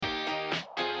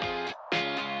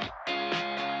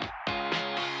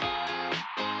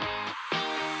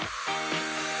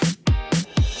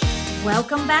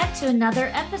Welcome back to another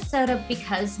episode of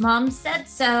Because Mom Said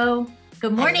So.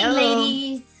 Good morning, Hello.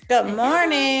 ladies. Good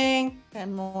morning. Good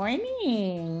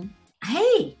morning.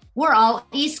 Hey, we're all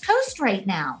East Coast right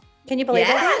now. Can you believe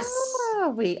Yes. it?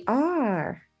 Oh, we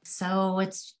are. So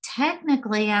it's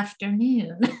technically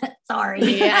afternoon. Sorry.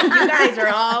 Yeah, you guys are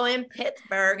all in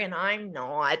Pittsburgh and I'm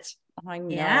not. I know.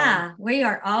 Yeah, we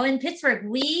are all in Pittsburgh.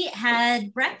 We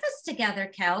had breakfast together,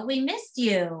 Kel. We missed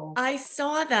you. I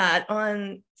saw that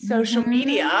on social Mhm.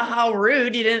 media. How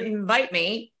rude you didn't invite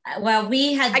me. Well,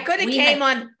 I could have came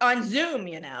on Zoom,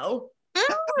 you know.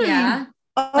 Yeah.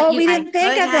 Oh, you- we I didn't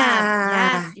think Could of have.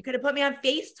 that. Yes, you could have put me on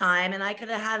FaceTime and I could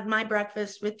have had my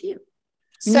breakfast with you.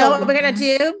 So No. what we're going to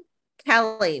do,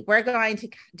 Kelly, we're going to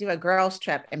do a girls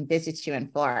trip and visit you in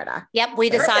Florida. Yep,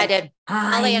 we Perfect. decided.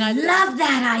 Holly I and I- love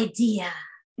that idea.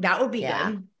 That would be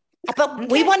Yeah. good. But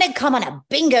we want to come on a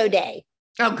bingo day.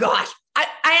 Oh gosh.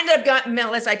 I ended up going,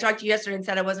 Melissa, I talked to you yesterday and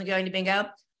said I wasn't going to bingo.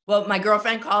 Well, my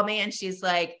girlfriend called me and she's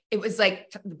like, it was like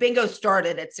bingo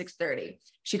started at 6:30.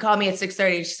 She called me at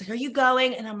 6:30 and she's like, are you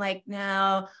going? And I'm like,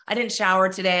 no, I didn't shower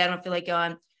today. I don't feel like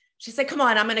going. She's like, come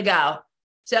on, I'm going to go.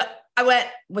 So I went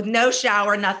with no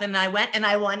shower, nothing. And I went and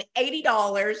I won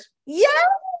 $80. Yay!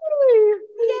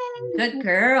 Good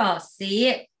girl. See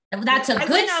it. That's a I good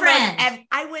win almost friend.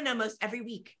 I win almost every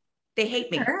week. They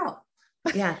hate me. Girl.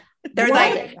 Yeah. They're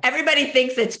What? like, everybody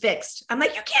thinks it's fixed. I'm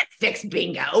like, you can't fix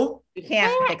bingo. You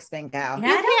can't fix bingo. Yeah,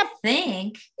 I don't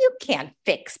think. You can't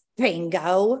fix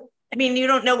bingo. I mean, you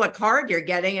don't know what card you're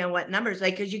getting and what numbers,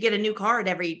 like, because you get a new card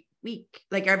every week,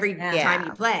 like every Yeah. time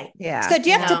you play. Yeah. So do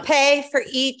you have No. to pay for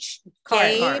each Card.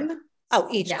 game? Oh,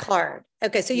 each Yeah. card.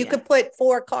 Okay, so you Yeah. could put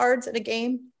 4 cards in a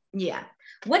game? Yeah.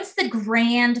 What's the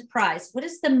grand prize? What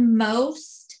is the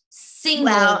most single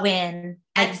Well, win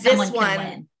at that this someone one- can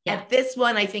win? Yeah. At this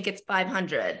one, I think it's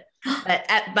 500. But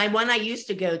at my one I used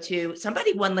to go to,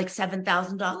 somebody won like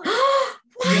 $7,000.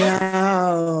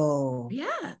 No.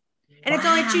 Yeah. And it's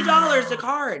only $2 a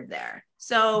card there.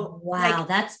 So Wow, like,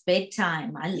 that's big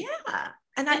time. yeah.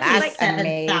 And I That's like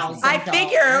amazing. I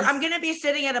figure I'm going to be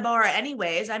sitting at a bar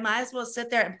anyways. I might as well sit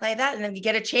there and play that and then you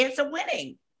get a chance of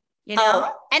winning. You know?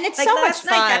 Oh, and it's Like so much last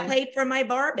night, I fun. played for my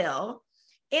bar bill,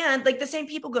 and like the same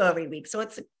people go every week, so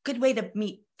it's a good way to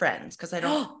meet friends because I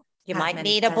don't. You have might many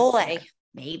meet a friends boy. there.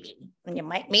 Maybe, And you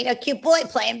might meet a cute boy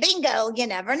playing bingo. You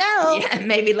never know. yeah,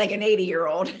 maybe like an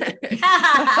 80-year-old.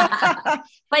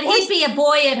 But he'd be a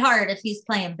boy at heart if he's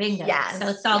playing bingo. Yes, So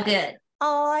it's all yes. good.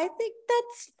 Oh, I think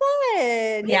that's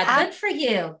fun. Yeah, good for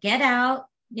you. Get out.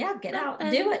 Yeah, get out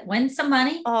and do it. Win some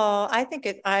money. Oh,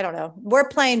 I don't know. We're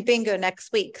playing bingo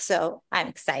next week, so I'm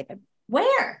excited.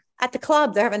 Where? At the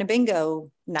club, they're having a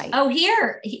bingo night. Oh,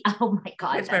 here. Oh my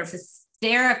God, It's that's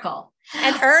hysterical.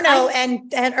 And Erno and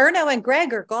Erno and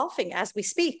Greg are golfing as we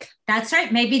speak. That's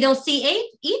right. Maybe they'll see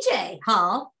EJ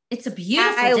Hall. It's a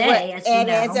beautiful I day, would- as you It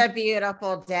know. is a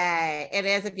beautiful day. It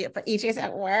is a beautiful. EJ's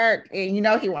at work, and you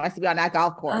know he wants to be on that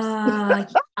golf course.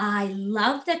 I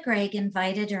love that Greg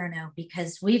invited Erno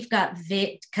because we've got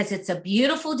because it's a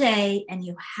beautiful day and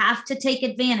you have to take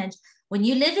advantage. When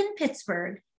you live in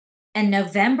Pittsburgh and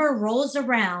November rolls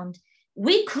around,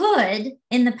 we could,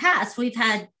 in the past, we've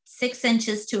had 6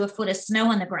 inches to a foot of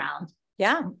snow on the ground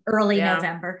Yeah. early Yeah.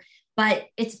 November, but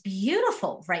it's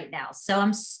beautiful right now. So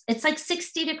it's like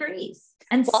 60 degrees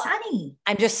and Well, sunny.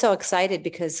 I'm just so excited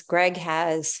because Greg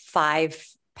has 5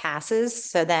 passes.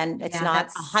 So then it's Yeah, not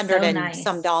that's $100 so and nice.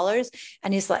 some dollars.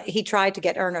 And he's like, he tried to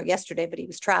get Erno yesterday, but he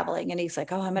was traveling. And he's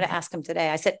like, oh, I'm going to ask him today.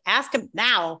 I said, ask him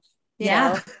now. You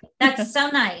Yeah. know? That's so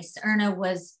nice. Erno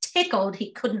was tickled.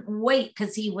 He couldn't wait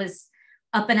because he was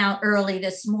up and out early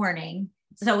this morning.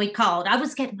 So he called. I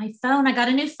was getting my phone. I got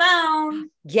a new phone.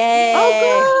 Yay.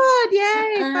 Oh, good!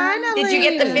 Yay! Uh-uh. Finally. Did you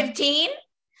get the 15?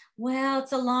 Well,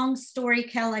 it's a long story,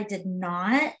 Kel. I did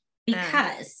not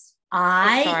because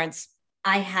Insurance.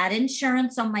 I had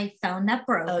insurance on my phone that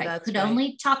broke. Oh, I that's could right.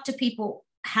 only talk to people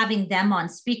having them on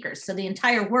speakers. So the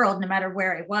entire world, no matter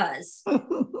where I was,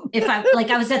 if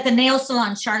I was at the nail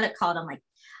salon, Charlotte called. I'm like,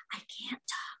 I can't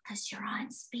talk because you're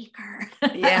on speaker.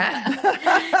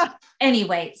 Yeah.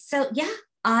 Anyway, so yeah,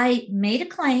 I made a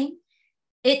claim.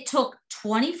 It took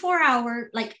 24 hours.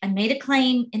 Like I made a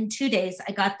claim in 2 days.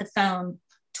 I got the phone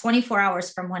 24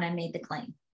 hours from when I made the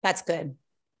claim. That's good.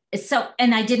 So,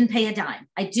 and I didn't pay a dime.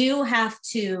 I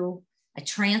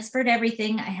transferred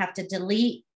everything. I have to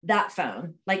delete that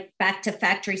phone, like back to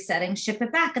factory settings, ship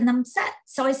it back, and I'm set.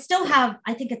 So I still have,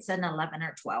 I think it's an 11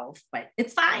 or 12, but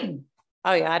it's fine.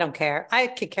 Oh yeah. I don't care. I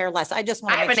could care less. I just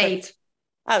want I to have make an sure. 8.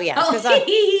 Oh yeah. Oh,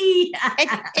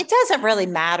 Because it doesn't really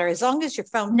matter as long as your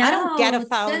phone, I don't get No, a it's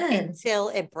phone good. until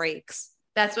it breaks.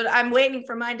 That's what I'm waiting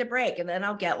for mine to break, and then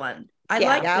I'll get one. I Yeah.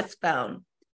 like Yep. this phone.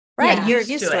 Right. Yeah. You're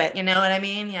used to it. You know what I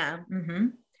mean? Yeah. Mm-hmm.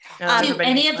 No, Do everybody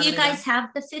any makes of fun you me, guys though. have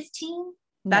the 15?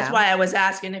 That's No. why I was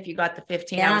asking if you got the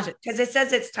 15. Yeah. Because it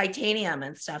says it's titanium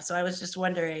and stuff. So I was just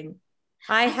wondering.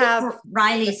 I think have,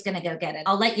 Riley's going to go get it.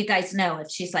 I'll let you guys know if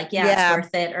she's like, yeah, Yeah. it's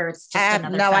worth it, or it's I just have,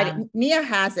 another no, phone. Mia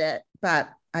has it, but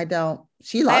I don't.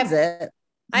 She I loves it.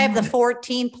 I have the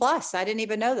 14 plus. I didn't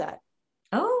even know that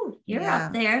Oh, you're Yeah.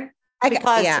 up there.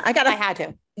 because I got I a had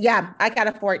to. I got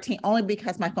a 14 only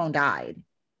because my phone died.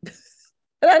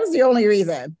 That was the only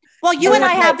reason. Well, you Oh, and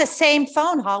I okay. have the same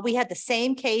phone, Hall. We had the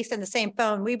same case and the same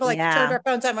phone. We were like, Yeah. turned our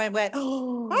phones on and went,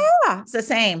 oh, Ah, it's the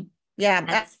same. Yeah.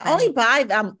 That's I only funny.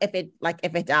 buy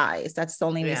if it dies. That's the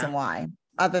only reason Yeah. why.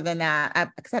 Other than that,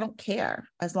 because I don't care.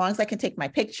 As long as I can take my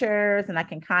pictures and I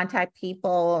can contact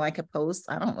people, I can post.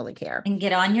 I don't really care. And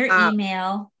get on your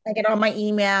email. I get on my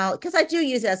email because I do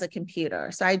use it as a computer.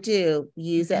 So I do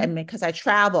use it. And because I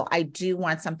travel, I do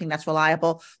want something that's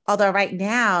reliable. Although right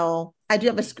now I do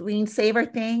have a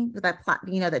screensaver thing with that,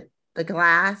 the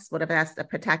glass, whatever that's the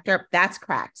protector, that's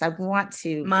cracked. So I want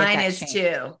to. get Mine that is changed.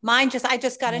 too. I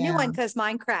just got a new Yeah. one because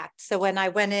mine cracked. So when I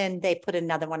went in, they put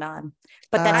another one on.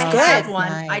 But Oh, that's I good. have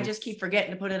one. I nice. just keep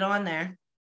forgetting to put it on there.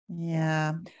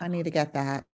 Yeah, I need to get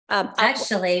that.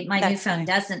 Actually, my new that's phone fine.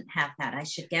 doesn't have that. I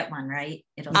should get one, right?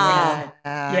 It'll Oh.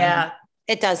 Yeah.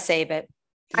 It does save it.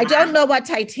 I don't know what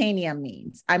titanium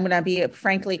means. I'm going to be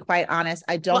frankly quite honest.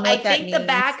 I don't Well, know I what that think means. the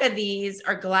back of these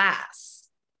are glass.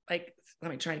 Like, let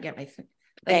me try to get my thing.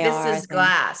 Like They this are, I is think.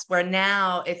 glass, where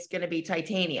now it's going to be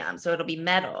titanium. So it'll be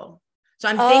metal. So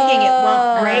I'm thinking it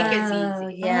won't break as Oh,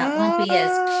 easy. yeah, it won't be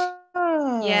as.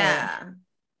 Oh. Yeah.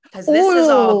 Because this is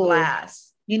all Ooh.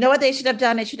 glass. You know what they should have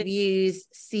done? They should have used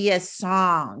Sia's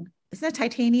song. Isn't that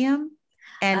titanium?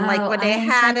 And like Oh, when they I am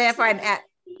had it for an titanium.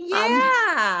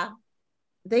 yeah.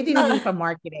 They didn't need it for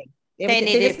marketing. They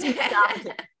needed just stopped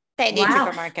it. They need Wow.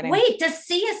 you for marketing. Wait, does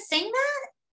Sia sing that?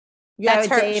 Yeah, That's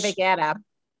her- David Guetta.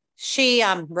 She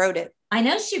wrote it. I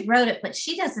know she wrote it, but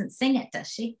she doesn't sing it, does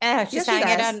she? She Yes, she sang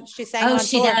it does. on. She sang it Oh, on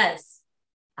she tour. does.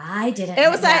 I didn't. It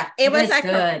was know like that. it was like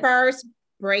her good. first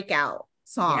breakout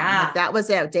song. Yeah. Like, that was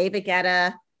it. David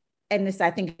Guetta, and this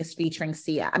I think is featuring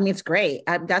Sia. I mean, it's great.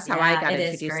 That's how I Yeah, got it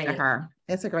is introduced to great. her.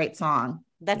 It's a great song.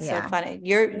 That's Yeah. so funny.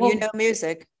 Well- You know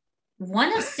music.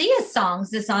 One of Sia's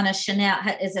songs is on a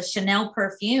Chanel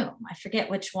perfume. I forget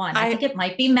which one. I think it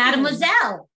might be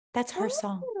Mademoiselle. That's her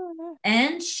song.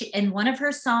 And one of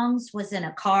her songs was in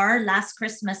a car last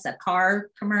Christmas, a car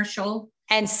commercial.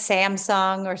 And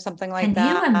Samsung or something like Can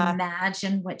that. you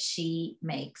imagine what she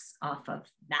makes off of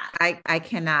that? I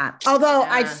cannot. Although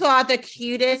I Yeah. saw the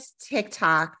cutest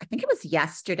TikTok, I think it was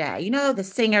yesterday. You know, the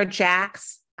singer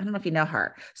Jax. I don't know if you know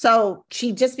her. So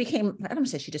she just became, I don't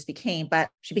say she just became, but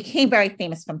she became very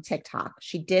famous from TikTok.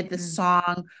 She did this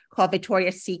song called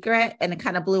Victoria's Secret and it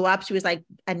kind of blew up. She was like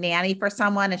a nanny for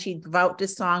someone and she wrote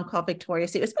this song called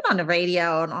Victoria's Secret. It's been on the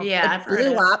radio and all. Yeah, it I've heard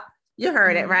blew it. up. You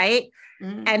heard it, Mhm. right?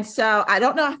 Mhm. And so I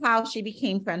don't know how she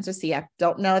became friends with Sia.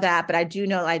 Don't know that, but I do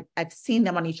know I've seen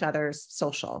them on each other's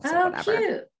socials or Oh, whatever.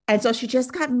 cute. And so she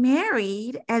just got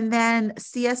married and then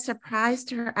Sia surprised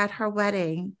her at her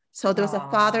wedding. So there was a Aw.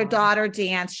 father-daughter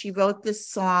dance. She wrote this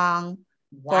song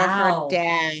for Wow. her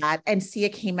dad and Sia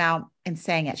came out and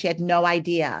sang it. She had no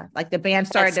idea. Like the band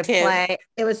started That's to cute. play.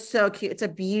 It was so cute. It's a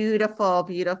beautiful,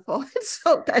 beautiful. It's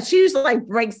so she usually like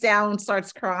breaks down,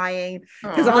 starts crying.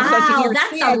 Because all of a sudden she Wow, hears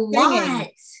that's Sia a singing. lot.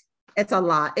 It's a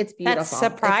lot. It's beautiful. That's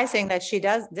surprising that she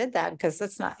did that because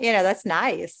that's not, that's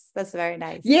nice. That's very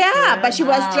nice. Yeah, but she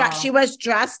was Wow. she was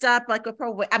dressed up like with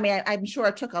her. I mean, I'm sure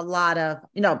it took a lot of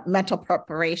mental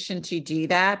preparation to do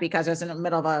that because it was in the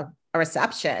middle of a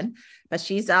reception. But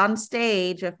she's on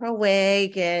stage with her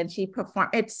wig and she performed.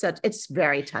 It's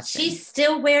very touching. She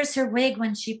still wears her wig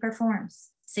when she performs.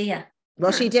 Sia.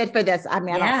 Well, she did for this. I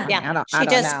mean, Yeah. She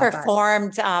just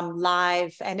performed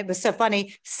live and it was so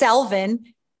funny. Selvin,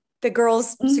 the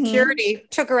girls' Mhm. security,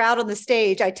 took her out on the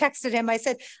stage. I texted him. I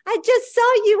said, I just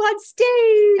saw you on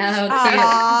stage.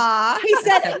 Oh, cute. He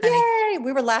said, That's so funny. yay.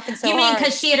 We were laughing so You mean hard.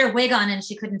 because she had her wig on and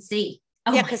she couldn't see?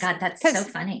 Oh Yeah, my 'cause- God, that's so 'cause-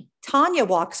 funny. Tanya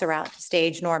walks her out to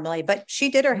stage normally, but she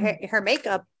did her Mm. her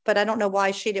makeup, but I don't know why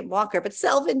she didn't walk her, but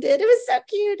Selvin did. It was so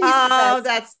cute. He's the Oh, best.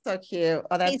 that's so cute.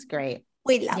 Oh, that's He's- great.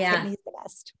 We love Yeah. him. He's the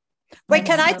best. Wait,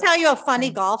 can I Mhm. tell you a funny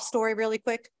Same. golf story really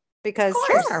quick? Because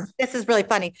Sure. this is really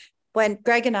funny. When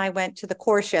Greg and I went to the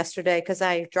course yesterday, because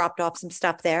I dropped off some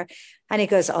stuff there, and he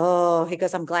goes,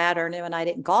 I'm glad Ernie and I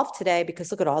didn't golf today because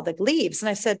look at all the leaves. And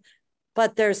I said,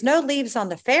 but there's no leaves on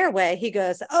the fairway. He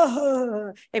goes,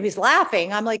 oh, and he's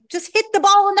laughing. I'm like, just hit the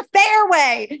ball in the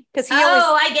fairway. Because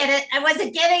I get it. I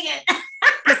wasn't getting it.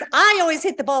 because I always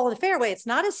hit the ball in the fairway. It's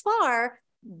not as far.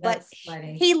 but That's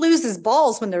funny. he loses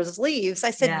balls when there's leaves.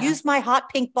 I said, Yeah. use my hot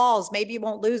pink balls. Maybe you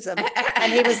won't lose them.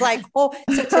 And he was like, oh,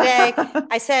 so today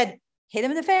I said, hit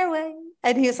him in the fairway.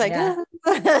 And he was like, Yeah.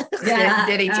 oh. Yeah.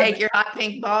 Did he take your hot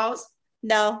pink balls?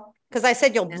 No, because I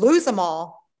said, you'll lose them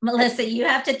all. Melissa, you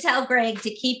have to tell Greg to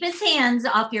keep his hands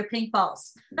off your pink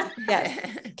balls.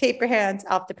 Yes. Keep your hands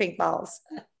off the pink balls.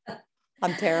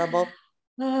 I'm terrible.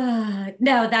 No,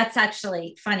 that's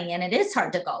actually funny. And it is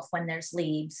hard to golf when there's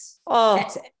leaves. Oh,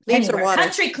 leaves are Anywhere. water.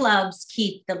 Country clubs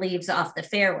keep the leaves off the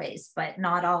fairways, but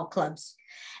not all clubs.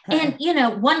 And,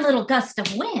 one little gust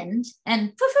of wind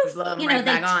and Blow them right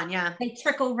back on. Yeah. they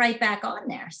trickle right back on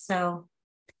there. So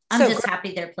I'm just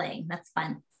happy they're playing. That's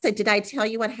fun. So did I tell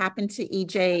you what happened to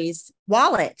EJ's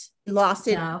wallet? He lost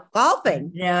it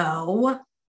golfing. No.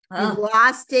 He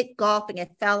lost it golfing. It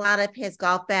fell out of his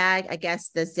golf bag. I guess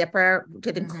the zipper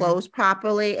didn't close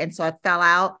properly. And so it fell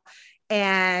out.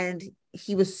 And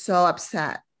he was so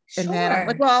upset. And then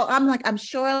I'm like, I'm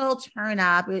sure it'll turn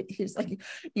up. He's like,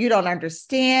 you don't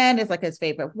understand. It's like his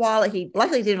favorite wallet. He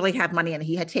luckily didn't really have money in it.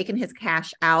 He had taken his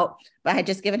cash out, but I had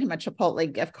just given him a Chipotle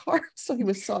gift card. So he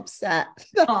was so upset.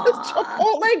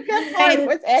 Chipotle gift card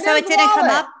was in so his it didn't wallet. come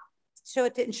up. So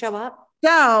it didn't show up.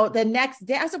 So the next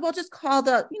day I said, well, just call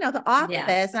the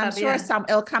office. I'm sure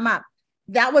it'll come up.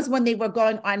 That was when they were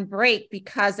going on break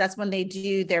because that's when they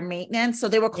do their maintenance. So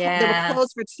they were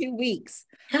closed for 2 weeks.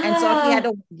 And so he had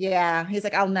to, he's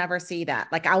like, I'll never see that.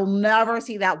 Like, I'll never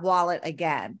see that wallet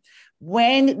again.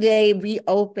 When they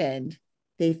reopened,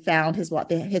 they found his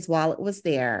wallet. His wallet was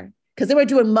there because they were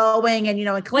doing mowing and,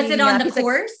 and cleaning. Was it on up. the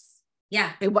course?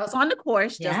 Yeah, it was on the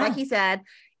course, just like he said.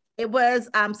 It was,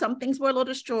 some things were a little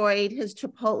destroyed. His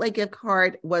Chipotle gift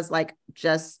card was like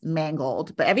just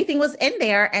mangled, but everything was in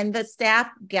there and the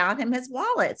staff got him his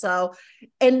wallet. So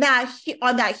on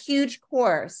that huge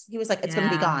course, he was like, it's going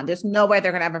to be gone. There's no way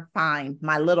they're going to ever find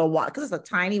my little wallet because it's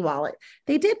a tiny wallet.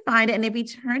 They did find it and they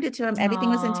returned it to him. Everything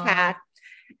was intact.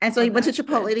 And so he went to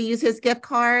Chipotle to use his gift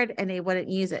card and they wouldn't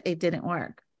use it. It didn't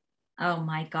work. Oh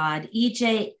my God,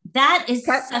 EJ, that is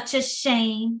such a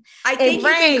shame. I think you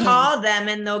can call them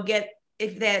and they'll get,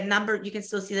 if that number, you can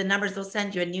still see the numbers, they'll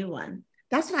send you a new one.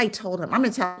 That's what I told him. I'm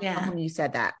going to tell him when you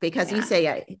said that because you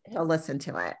say he'll listen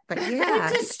to it. But But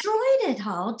it destroyed it,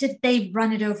 Hall. Did they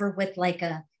run it over with like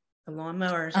a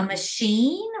lawnmower or a something?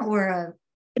 machine or a?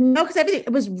 No, because everything,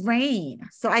 it was rain.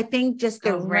 So I think just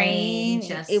the rain,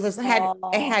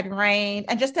 it had rain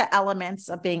and just the elements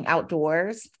of being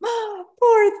outdoors.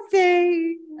 Poor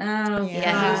thing. Oh he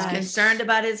was concerned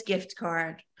about his gift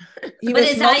card. But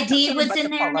his ID was in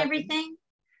there and everything.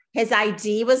 His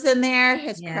ID was in there.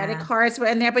 His credit cards were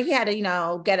in there, but he had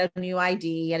to, get a new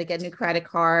ID. He had to get new credit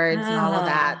cards and all of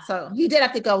that. So he did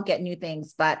have to go get new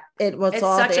things, but it's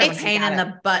all such a pain in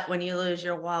the butt when you lose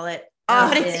your wallet.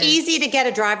 But it's easy to get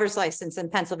a driver's license in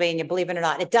Pennsylvania, believe it or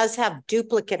not. It does have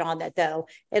duplicate on it though.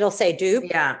 It'll say dupe.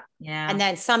 Yeah. And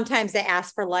then sometimes they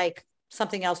ask for like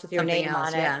something else with your name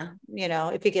on it.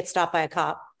 If you get stopped by a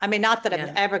cop. I mean, not that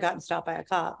I've ever gotten stopped by a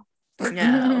cop.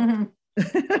 No.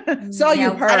 So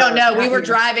you heard. I don't know. We were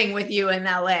driving with you in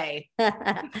LA.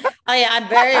 Oh yeah, I'm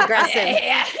very aggressive.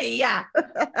 Yeah.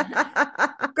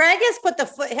 Greg has put the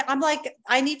foot. I'm like,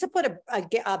 I need to put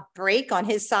a brake on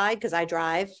his side because I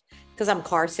drive because I'm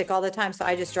car sick all the time. So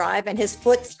I just drive, and his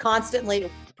foot's constantly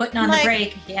putting on the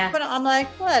brake. Yeah. But I'm like,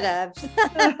 whatever.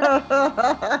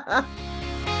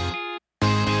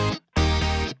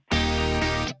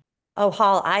 Oh,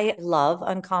 Hall, I love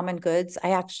Uncommon Goods.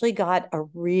 I actually got a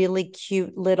really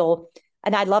cute little,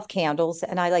 and I love candles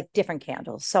and I like different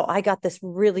candles. So I got this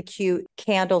really cute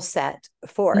candle set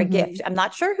for a gift. I'm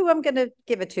not sure who I'm going to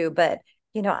give it to, but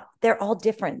they're all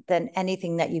different than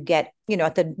anything that you get,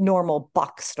 at the normal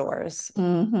box stores.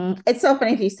 It's so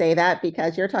funny if you say that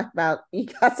because you're talking about, you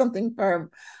got something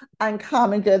from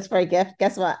Uncommon Goods for a gift.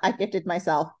 Guess what? I gifted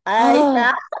myself.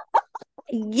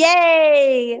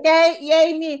 Yay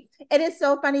me. It is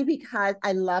so funny because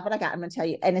I love what I got. I'm going to tell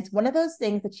you. And it's one of those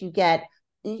things that you get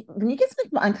when you get something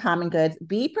from Uncommon Goods,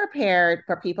 be prepared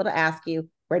for people to ask you,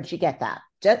 where did you get that?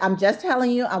 I'm just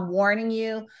telling you, I'm warning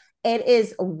you. It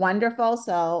is wonderful.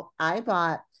 So I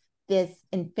bought this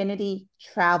infinity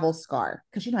travel scarf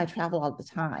because I travel all the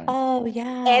time. Oh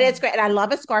yeah. And it's great. And I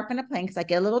love a scarf in a plane because I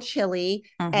get a little chilly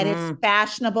and it's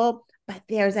fashionable. But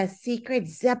there's a secret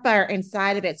zipper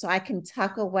inside of it. So I can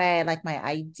tuck away like my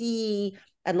ID,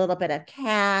 a little bit of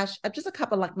cash, just a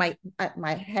couple like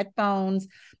my headphones.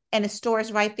 And the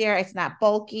stores right there. It's not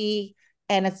bulky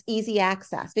and it's easy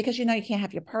access because you can't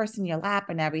have your purse in your lap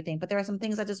and everything. But there are some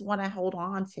things I just want to hold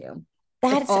on to.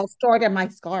 It's all stored in my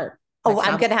scarf. Oh,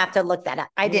 I'm going to have to look that up.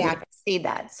 I didn't Yeah. even see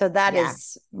that. So that Yeah.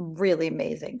 is really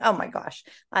amazing. Oh my gosh.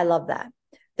 I love that.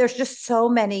 There's just so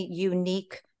many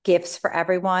unique gifts for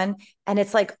everyone. And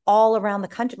it's like all around the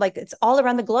country, like it's all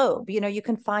around the globe. You know, you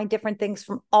can find different things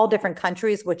from all different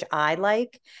countries, which I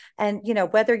like. And, you know,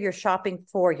 whether you're shopping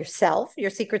for yourself,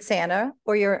 your Secret Santa,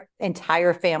 or your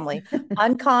entire family,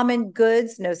 Uncommon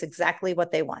Goods knows exactly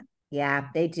what they want. Yeah,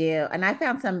 they do. And I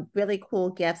found some really cool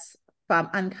gifts from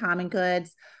Uncommon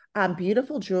Goods.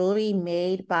 Beautiful jewelry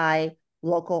made by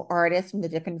local artists from the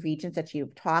different regions that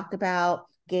you've talked about.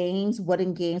 Games,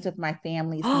 wooden games with my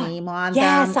family's name on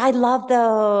Yes, them. I love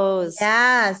those.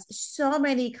 Yes, so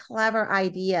many clever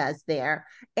ideas there.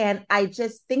 And I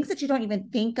just things that you don't even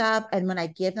think of. And when I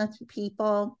give them to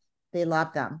people, they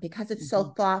love them because it's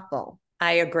so thoughtful.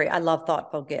 I agree. I love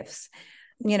thoughtful gifts.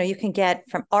 You know, you can get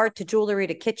from art to jewelry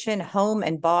to kitchen, home,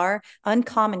 and bar.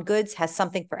 Uncommon Goods has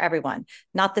something for everyone,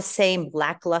 not the same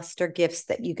lackluster gifts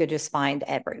that you could just find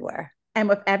everywhere. And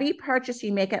with every purchase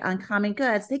you make at Uncommon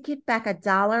Goods, they give back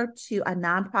 $1 to a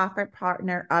nonprofit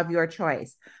partner of your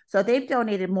choice. So they've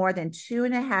donated more than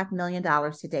 $2.5 million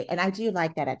to date. And I do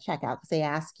like that at checkout because they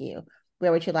ask you,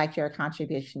 where would you like your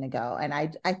contribution to go? And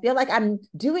I feel like I'm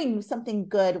doing something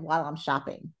good while I'm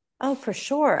shopping. Oh, for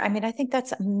sure. I mean, I think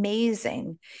that's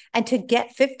amazing. And to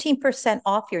get 15%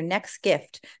 off your next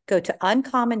gift, go to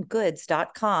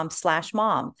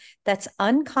uncommongoods.com/mom. That's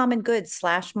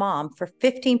uncommongoods/mom for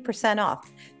 15%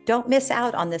 off. Don't miss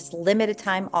out on this limited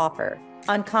time offer.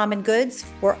 Uncommon Goods,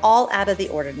 we're all out of the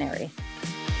ordinary.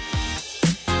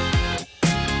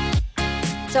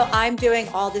 So I'm doing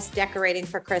all this decorating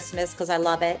for Christmas because I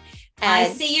love it. I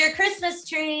And see your Christmas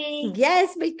tree.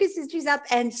 yes, my Christmas tree's up.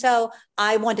 And so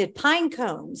I wanted pine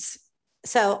cones.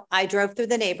 So I drove through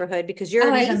the neighborhood because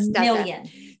your I have niece a does that. million.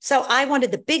 So I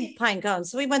wanted the big pine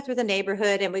cones. So we went through the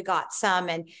neighborhood and we got some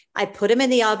and I put them in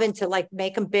the oven to like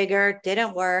make them bigger.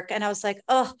 Didn't work. And I was like,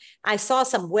 oh, I saw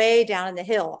some way down in the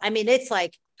hill. I mean, it's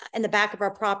like in the back of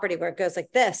our property where it goes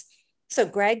like this. So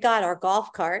Greg got our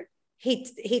golf cart.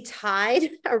 He tied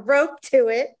a rope to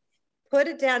it, put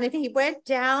it down, and he went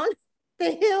down the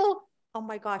hill. Oh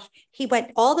my gosh. He went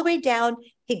all the way down.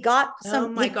 He got some. Oh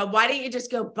my God. Why didn't you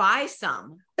just go buy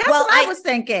some? That's Well, what I was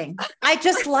thinking. I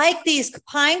just like these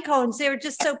pine cones. They were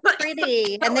just so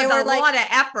pretty. That And they was were a like, lot of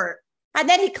effort. and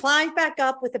then he climbed back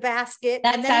up with the basket.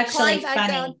 That's and then he actually climbed back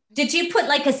down. funny. Did you put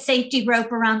like a safety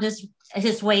rope around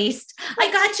his waist?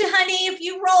 I got you, honey. If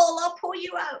you roll, I'll pull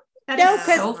you out. That No, is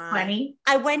 'cause so funny.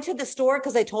 I went to the store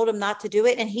because I told him not to do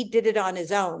it and he did it on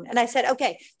his own. And I said,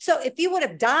 okay, so if you would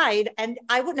have died and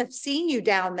I wouldn't have seen you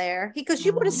down there, because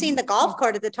you would have seen the golf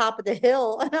cart at the top of the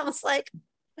hill. And I was like,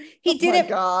 he did it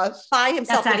Gosh. by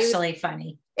himself. That's and actually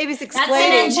funny. it was That's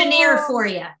explaining. an engineer for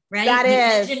you, right? That You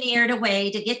is. engineered a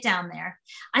way to get down there.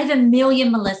 I have a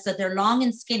million, Melissa. They're long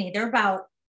and skinny. They're about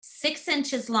 6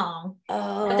 inches long,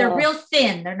 but they're real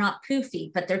thin. They're not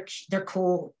poofy, but they're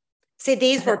cool. See,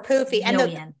 these were poofy. And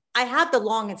Million. I have the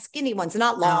long and skinny ones,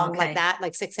 not long okay. like that,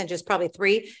 like 6 inches, probably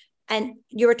 3. And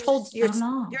you were told So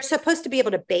long. you're supposed to be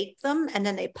able to bake them and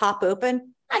then they pop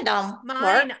open. I don't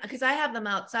Mine, because I have them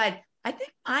outside. I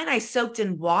think mine I soaked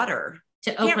in water.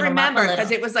 To I can't open them up a remember because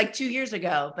little. it was like 2 years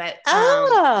ago. But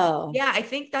Oh, yeah, I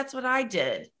think that's what I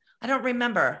did. I don't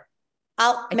remember.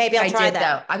 maybe I'll try did,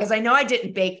 that. though, because I know I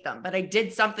didn't bake them, but I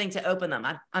did something to open them.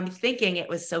 I'm thinking it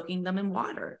was soaking them in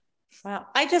water. Wow.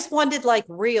 I just wanted like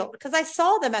real, because I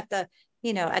saw them at the,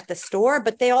 at the store,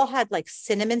 but they all had like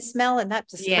cinnamon smell and that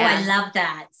just, Oh, Yeah. I love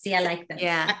that. See, I like that.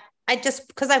 Yeah. I just,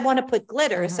 because I want to put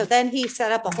glitter. So then he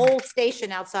set up a whole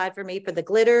station outside for me for the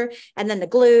glitter and then the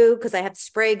glue, because I have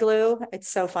spray glue. It's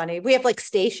so funny. We have like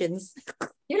stations.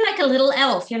 You're like a little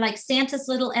elf. You're like Santa's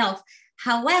little elf.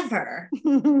 However,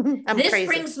 I'm this crazy.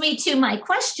 brings me to my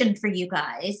question for you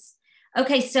guys.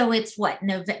 Okay, so it's what?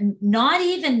 Not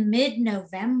even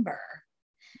mid-November.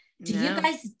 Do you No.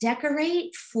 guys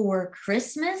decorate for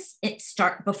Christmas? It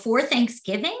start before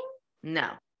Thanksgiving?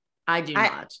 No, I do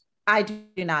not. I do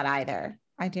not either.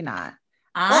 I do not.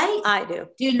 I do.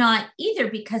 do not either,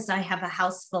 because I have a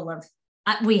house full of,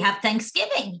 we have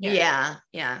Thanksgiving here. Yeah.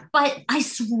 Yeah. But I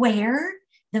swear,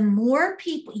 the more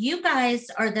people, you guys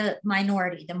are the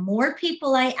minority, the more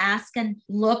people I ask and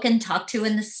look and talk to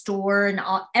in the store, and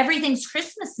everything's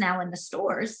Christmas now in the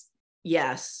stores.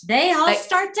 Yes. They all Like-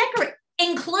 start decorating,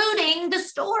 including the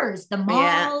stores, the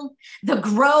mall, Yeah. the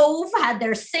Grove had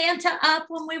their Santa up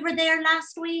when we were there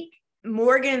last week.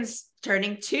 Morgan's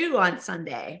turning 2 on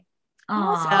Sunday.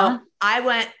 Aw. So I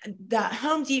went, the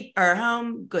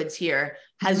Home Goods here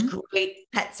has great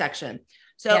pet section.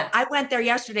 So Yeah. I went there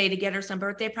yesterday to get her some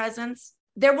birthday presents.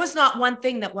 there was not one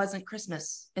thing that wasn't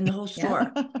Christmas in the whole Yeah.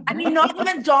 store. I mean, not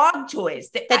even dog toys.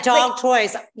 The dog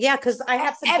toys. Yeah, because I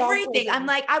have some dog everything. toys. I'm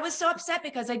like, I was so upset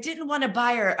because I didn't want to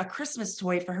buy her a Christmas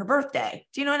toy for her birthday.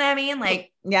 Do you know what I mean?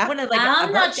 Like, Yeah. I wanted like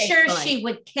I'm not birthday sure toy. she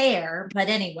would care, but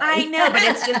anyway. I know, but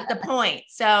it's just the point.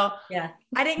 So Yeah.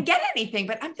 I didn't get anything,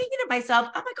 but I'm thinking to myself,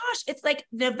 oh my gosh, it's like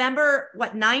November,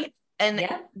 9th? And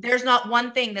Yeah. there's not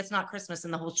one thing that's not Christmas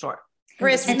in the whole store.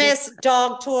 Christmas,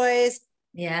 dog toys,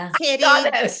 Yeah. kitty, Saw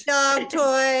those. dog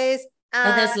toys.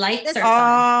 Oh, those lights this- are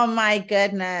fun. Oh my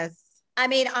goodness. I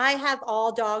mean, I have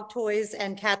all dog toys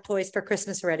and cat toys for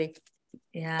Christmas already.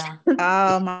 Yeah.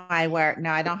 Oh my word. No,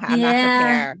 I don't have, I'm not Yeah.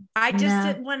 prepared. I just No.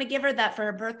 didn't want to give her that for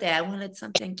her birthday. I wanted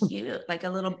something cute, like a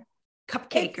little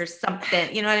cupcake or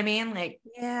something. You know what I mean? Like,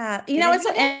 Yeah. You know, it's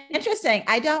so interesting.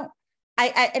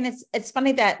 And it's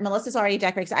funny that Melissa's already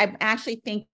decorated. I'm actually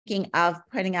thinking of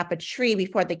putting up a tree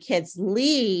before the kids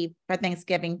leave for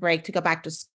Thanksgiving break to go back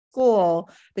to school,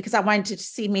 because I wanted to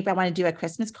see, maybe I want to do a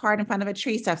Christmas card in front of a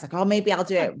tree. So I was like, oh, maybe I'll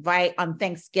do it right on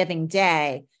Thanksgiving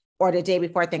Day or the day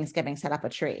before Thanksgiving, set up a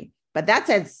tree. But that's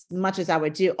as much as I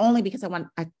would do, only because I want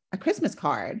a Christmas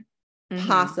card,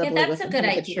 possibly Yeah, that's with a in good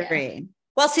front of idea. tree.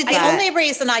 Well, see, the But- only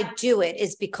reason I do it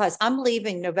is because I'm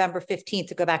leaving November 15th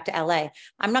to go back to LA.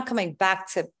 I'm not coming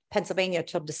back to Pennsylvania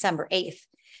till December 8th.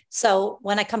 So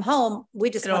when I come home, we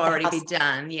just it'll want the already be house-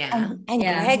 done. Yeah. And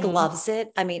Yeah. Greg Mhm. loves it.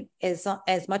 I mean, as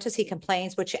much as he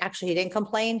complains, which actually he didn't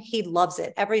complain, he loves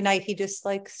it. Every night he just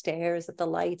like stares at the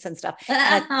lights and stuff.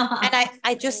 And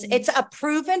I just, it's a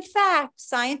proven fact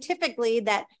scientifically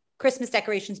that Christmas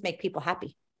decorations make people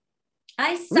happy.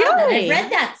 I saw that. I Really?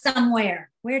 read that somewhere.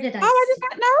 Where did I? Oh, I see did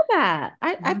not know that.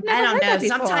 I've never I don't heard know. that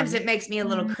before. Sometimes it makes me a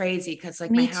little Mm. crazy because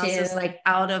like Me my house is too. like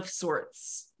out of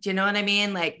sorts. Do you know what I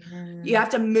mean? Like it? you have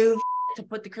to move to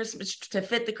put the Christmas to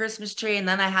fit the Christmas tree, and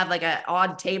then I have like an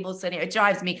odd table sitting. It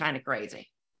drives me kind of crazy.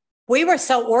 We were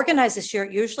so organized this year.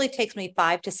 It usually takes me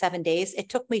 5 to 7 days. It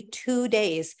took me 2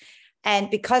 days. And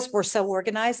because we're so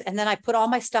organized, and then I put all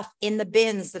my stuff in the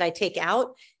bins that I take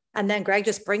out. And then Greg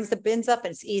just brings the bins up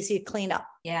and it's easy to clean up.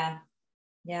 Yeah.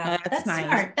 Yeah. That's That's nice.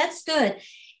 smart. That's good.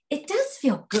 It does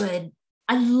feel good.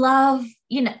 I love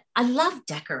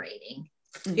decorating,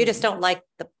 You just don't like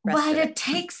the rest but of it it.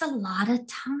 takes a lot of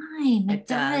time. It It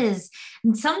does. does.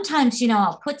 And sometimes,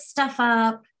 I'll put stuff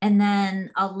up and then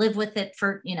I'll live with it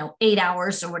for, 8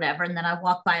 hours or whatever. And then I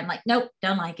walk by, I'm like, nope,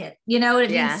 don't like it. You know what I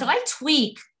mean? Yeah. So I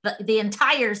tweak the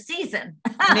entire season.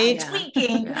 Me too.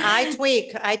 Tweaking.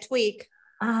 I tweak.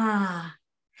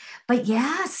 But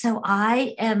yeah, so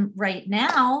I am right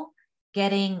now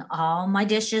getting all my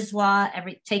dishes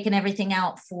taking everything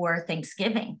out for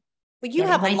Thanksgiving. Well, you Yeah,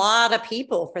 have a my- lot of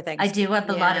people for I Thanksgiving. do have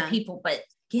a lot of Yeah. people, but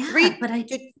yeah, Three, but I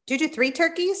do you do 3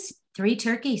 turkeys? 3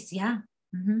 turkeys, yeah.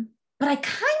 Mhm. But I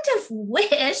kind of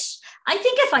wish, I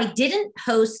think if I didn't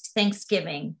host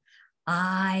Thanksgiving,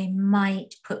 I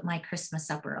might put my Christmas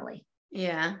up early.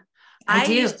 Yeah. I I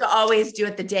do. used to always do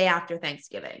it the day after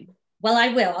Thanksgiving. Well, I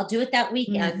will. I'll do it that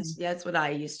weekend. That's what I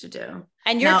used to do.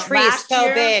 And your Now, tree is last so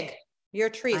year- big. Your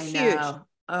tree is I huge. know.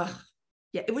 Ugh.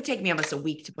 Yeah, it would take me almost a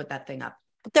week to put that thing up.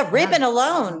 The ribbon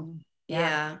alone.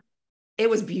 Yeah. It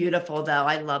was beautiful though.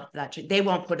 I loved that tree. They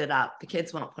won't put it up. The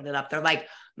kids won't put it up. They're like,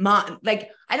 Mom, like,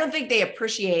 I don't think they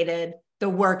appreciated the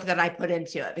work that I put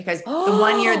into it, because the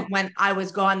one year when I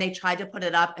was gone, they tried to put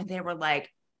it up and they were like,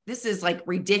 this is like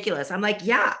ridiculous. I'm like,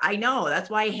 yeah, I know. That's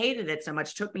why I hated it so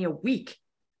much. It took me a week.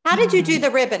 How did you do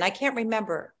the ribbon? I can't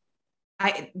remember.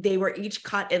 They were each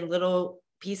cut in little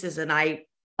pieces, and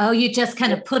Oh, you just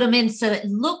kind of put them in so it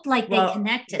looked like Well, they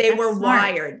connected. they That's were smart.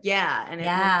 wired. Yeah. And it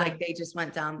Yeah. looked like they just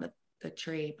went down the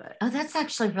tree, but Oh, that's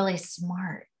actually really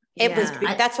smart. It was,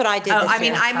 yeah. that's what I did. Oh, this I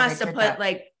mean, year. I Probably must have did put that.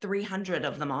 like 300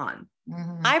 of them on.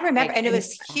 Mhm. I remember, Like, and it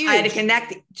was huge. I had to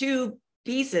connect 2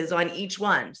 pieces on each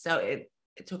one. So it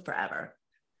took forever.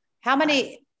 How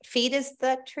many feet is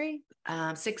that tree?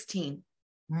 16.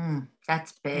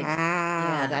 That's big. Wow,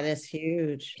 Yeah. that is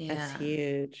huge. Yeah. That's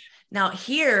huge. Now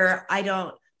here,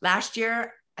 last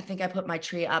year, I think I put my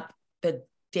tree up the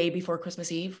day before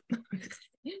Christmas Eve.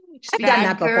 Just I've because- done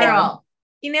that before. Girl.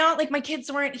 like my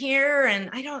kids weren't here, and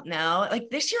I don't know, like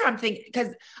this year I'm thinking,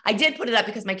 because I did put it up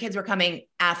because my kids were coming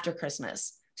after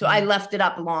Christmas. So I left it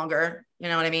up longer. You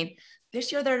know what I mean?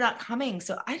 This year they're not coming.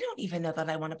 So I don't even know that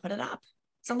I want to put it up.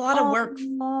 It's a lot of work.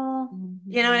 You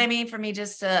know what I mean? For me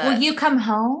just to. Will you come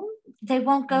home? They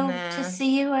won't go Nah. to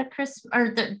see you at Christmas,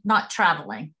 or they're not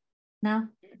traveling. No.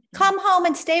 Come home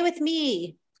and stay with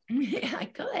me. Yeah, I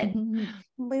could.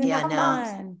 We Yeah, have no.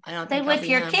 fun. I don't Stay think I'll with be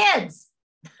your home. kids.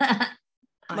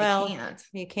 I Well, can't.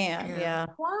 You can't, Yeah. yeah.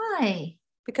 Why?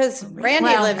 Because Well, Randy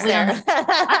well, lives we don't there.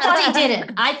 I thought he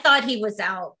didn't. I thought he was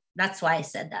out That's why I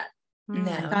said that.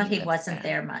 No, I thought he that's wasn't bad.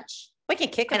 there much. We can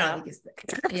kick I him don't out. think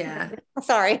he's yeah.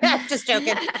 Sorry, just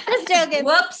joking. Just joking.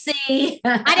 Whoopsie.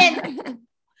 I didn't.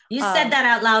 You said that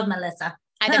out loud, Melissa.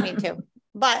 I didn't mean to.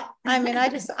 But I mean,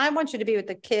 I want you to be with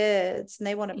the kids, and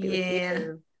they want to be with Yeah.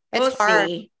 you. We'll It's hard.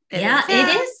 see. Yeah, is.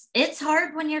 it is. It's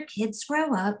hard when your kids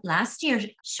grow up. Last year,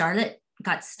 Charlotte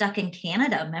got stuck in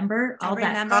Canada. Remember I all that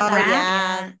remember crap?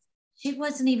 that. yeah. She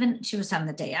was on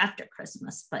the day after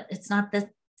Christmas, but it's not the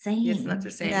same. It's not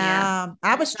the same. No, Yeah.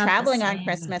 I was It's not the traveling on same.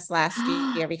 Christmas last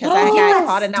year because Oh, I got yes.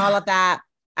 caught in all of that.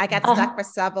 I got Oh. stuck for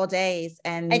several days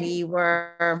and And- we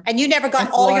were, And you never got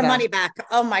In all your Florida. money back.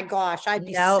 Oh my gosh, I'd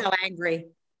be Nope. so angry.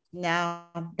 no,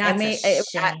 That's a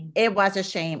shame. it was a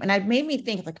shame. And it made me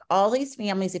think like all these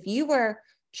families, if you were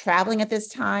traveling at this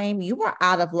time, you were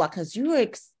out of luck because you were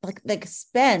like the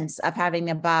expense of having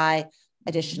to buy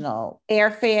additional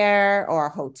airfare or a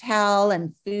hotel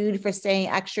and food for staying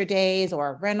extra days or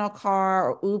a rental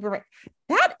car or Uber.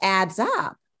 That adds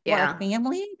up. Yeah. For a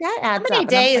family, that adds How many up. And I'm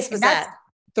days thinking, was that's that?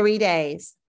 3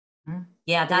 days.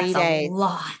 Yeah, that's 3 a days.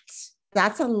 lot.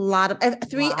 That's a lot of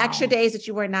 3 extra Wow. days that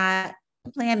you were not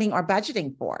planning or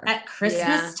budgeting for. At Christmas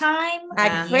Yeah. time?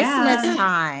 At Yeah. Christmas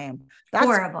time. That's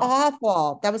Horrible.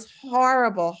 awful. That was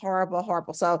horrible, horrible,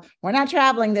 horrible. So we're not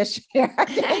traveling this year. I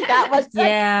think that was like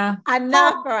Yeah.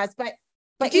 enough for us. But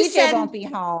Did you EJ send- won't be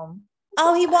home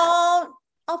Oh, he won't.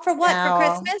 Oh, for what? No.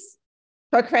 For Christmas?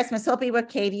 for Christmas. He'll be with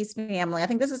Katie's family. I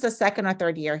think this is the second or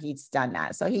third year he's done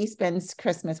that. So he spends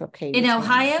Christmas with Katie's In family.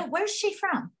 Ohio? Where's she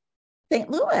from? St.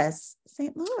 Louis.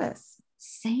 St. Louis.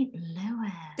 St.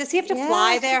 Louis. Does he have to Yeah.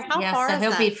 fly there? How Yeah, far so is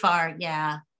he'll that? be far.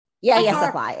 Yeah, Yeah, How he has to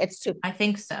far? fly. It's too. I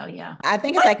think so. Yeah. I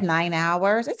think it's like 9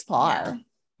 hours. It's far. Yeah.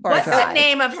 for a What's the drive.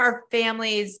 name of her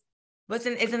family's?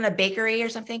 Isn't a bakery or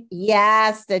something?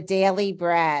 Yes, the Daily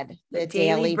Bread. The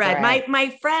Daily Bread. My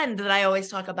friend that I always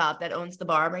talk about that owns the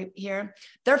bar right here.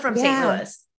 They're from St. Yeah.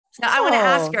 Louis. So I want to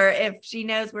ask Oh. her if she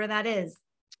knows where that is.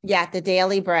 Yeah, the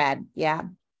Daily Bread. Yeah.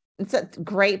 It's a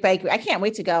great bakery. I can't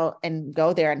wait to go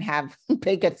there and have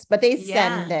baked goods, but they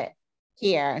send it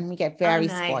here and we get very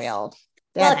nice. spoiled.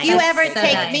 Well, They're if you nice. ever so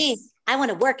take nice. me, I want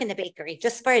to work in the bakery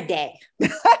just for a day.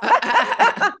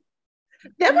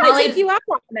 They're going Molly- to take you up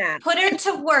on that. Put her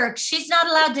to work. She's not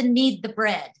allowed to knead the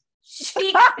bread.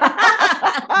 She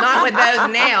Not with those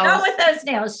nails. Not with those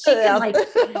nails. She can like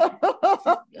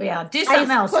do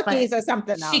something else. Cookies But or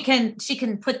something else. she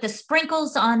can put the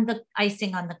sprinkles on the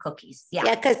icing on the cookies. Yeah.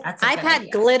 Yeah, because that's a I've good had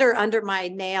idea. glitter under my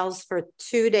nails for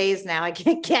 2 days now. I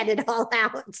can't get it all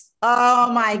out.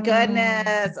 Oh my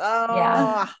goodness. Oh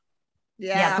Yeah.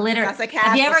 yeah. Glitter. That's a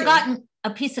Have you ever casualty. gotten a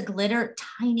piece of glitter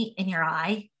tiny in your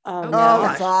eye? Oh, Oh, no. Oh,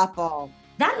 gosh. it's awful.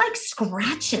 That like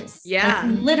scratches. Yeah.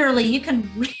 Like, literally, you can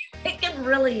it can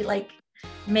really like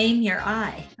maim your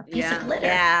eye. A piece Yeah. of glitter.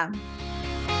 Yeah.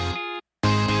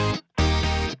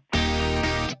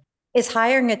 Is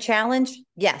hiring a challenge?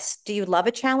 Yes. Do you love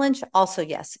a challenge? Also,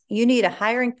 yes. You need a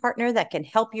hiring partner that can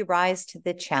help you rise to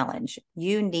the challenge.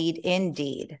 You need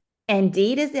Indeed.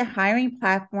 Indeed is the hiring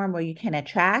platform where you can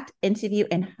attract, interview,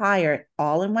 and hire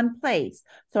all in one place.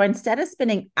 So instead of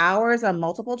spending hours on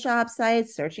multiple job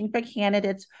sites searching for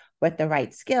candidates with the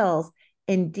right skills,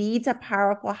 Indeed's a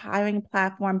powerful hiring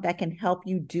platform that can help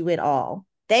you do it all.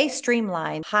 They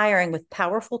streamline hiring with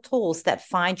powerful tools that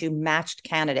find you matched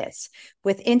candidates.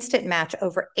 With Instant Match,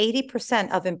 over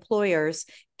 80% of employers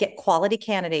get quality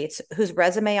candidates whose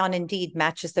resume on Indeed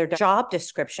matches their job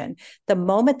description the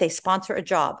moment they sponsor a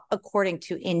job, according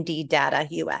to Indeed Data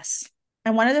US.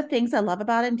 And one of the things I love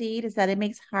about Indeed is that it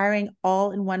makes hiring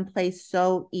all in one place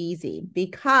so easy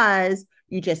because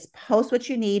you just post what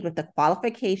you need with the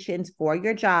qualifications for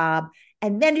your job,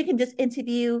 and then you can just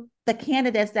interview the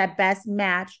candidates that best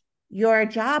match your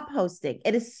job posting.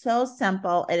 It is so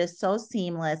simple. It is so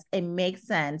seamless. It makes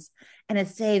sense, and it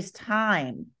saves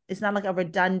time. It's not like a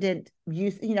redundant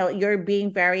use. You know, you're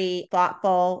being very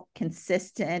thoughtful,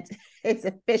 consistent. It's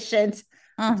efficient.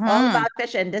 It's all about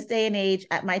efficient. This day and age,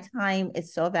 at my time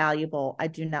is so valuable. I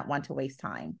do not want to waste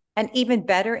time. And even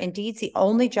better, Indeed's the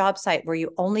only job site where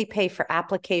you only pay for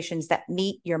applications that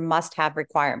meet your must-have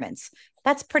requirements.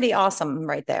 That's pretty awesome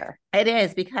right there. It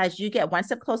is because you get one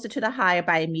step closer to the hire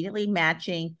by immediately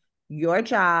matching your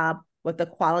job with the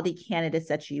quality candidates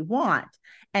that you want.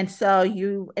 And so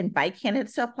you invite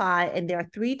candidates to apply, and they're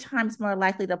 3 times more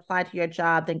likely to apply to your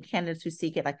job than candidates who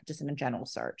seek it like just in a general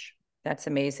search. That's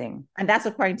amazing. And that's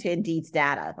according to Indeed's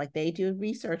data. Like they do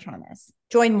research on this.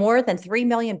 Join more than 3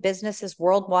 million businesses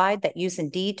worldwide that use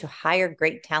Indeed to hire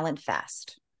great talent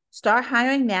fast. Start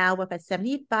hiring now with a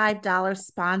 $75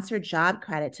 sponsored job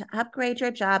credit to upgrade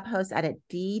your job post at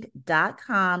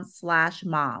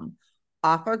Indeed.com/mom.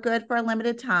 Offer good for a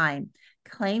limited time.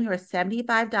 Claim your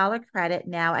 $75 credit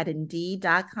now at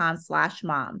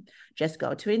Indeed.com/mom. Just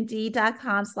go to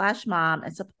Indeed.com/mom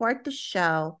and support the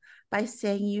show by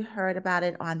saying you heard about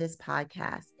it on this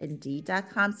podcast.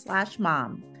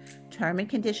 Indeed.com/mom. Term and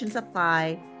conditions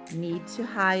apply. Need to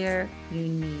hire? You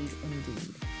need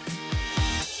Indeed.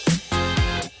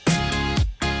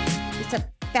 It's a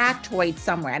factoid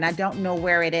somewhere, and I don't know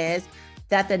where it is,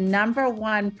 that the number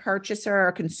one purchaser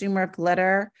or consumer of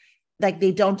glitter, like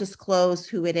they don't disclose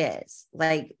who it is.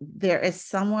 Like there is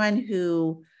someone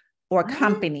who, or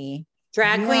company.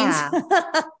 Drag queens.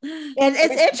 And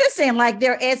it's interesting. Like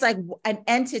there is like an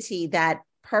entity that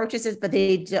purchases, but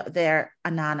they're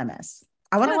anonymous.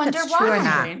 I wonder if that's true or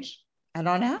not. I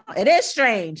don't know. It is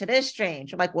strange.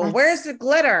 I'm like, well, where's the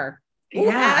glitter? Who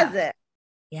has it?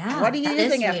 Yeah. What are you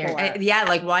using it for? Yeah.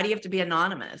 Like, why do you have to be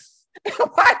anonymous?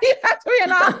 Why do you have to be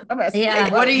anonymous? Yeah.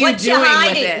 Like, what are you doing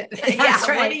with it? That's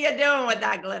right. What are you doing with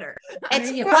that glitter?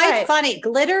 It's quite funny.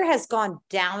 Glitter has gone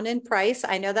down in price.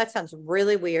 I know that sounds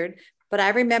really weird, but I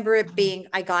remember it being,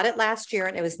 I got it last year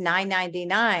and it was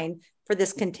 $9.99 for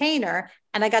this container.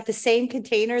 And I got the same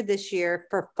container this year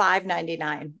for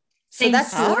 $5.99. So Same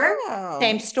that's store?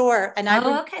 same store. And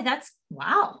okay. That's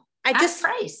wow. I just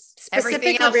price. Everything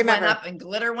specifically else remember went up and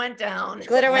glitter went down.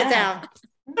 glitter went down.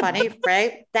 Funny,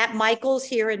 right? That Michael's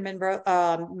here in Monroe,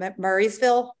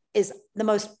 Murraysville is the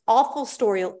most awful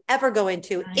store you'll ever go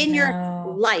into in your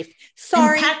life.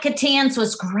 Sorry. And Pat Catan's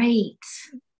was great.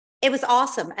 It was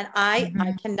awesome. And I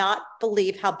cannot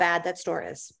believe how bad that store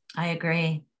is. I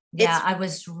agree. Yeah, I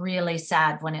was really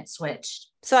sad when it switched.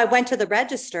 So I went to the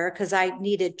register because I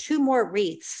needed 2 more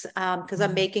wreaths because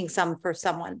I'm making some for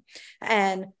someone.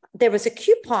 And there was a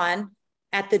coupon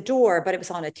at the door, but it was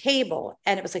on a table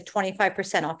and it was like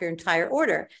 25% off your entire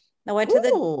order. I went to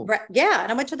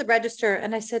and I went to the register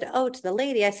and I said, to the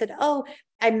lady, I said,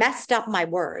 I messed up my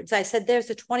words. I said, there's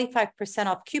a 25%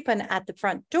 off coupon at the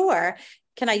front door.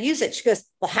 Can I use it? She goes,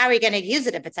 well, how are you going to use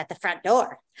it if it's at the front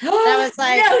door? And I was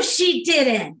like, no, she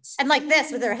didn't. And like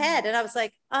this with her head. And I was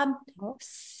like,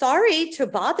 sorry to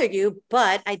bother you,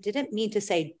 but I didn't mean to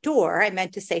say door. I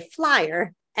meant to say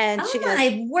flyer. And she goes,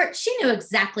 she knew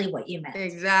exactly what you meant.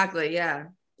 Exactly. Yeah.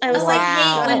 I was like,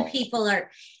 hate when people are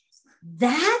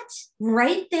that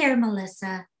right there,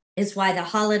 Melissa, is why the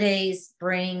holidays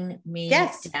bring me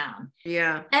down.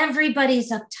 Yeah. Everybody's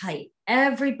uptight.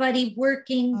 Everybody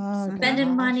working,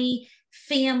 spending money,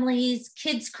 families,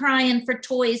 kids crying for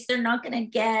toys they're not going to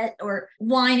get or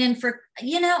whining for,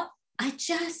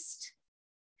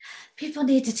 people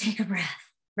need to take a breath.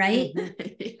 Right.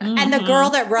 And the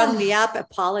girl that rung me up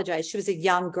apologized. She was a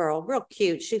young girl, real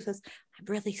cute. She goes, I'm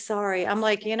really sorry. I'm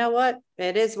like, you know what?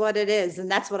 It is what it is.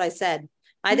 And that's what I said.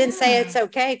 I didn't say it's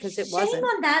okay because it wasn't. Shame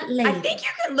on that lady. I think you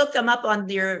can look them up on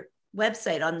your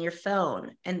website, on your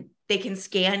phone, and they can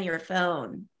scan your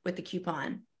phone with the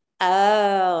coupon.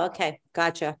 Oh, okay.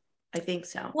 Gotcha. I think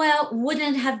so. Well,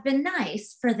 wouldn't it have been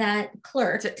nice for that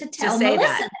clerk to tell say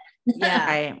Melissa? Yeah.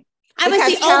 Right. I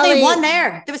was the only one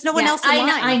there. There was no one else in line.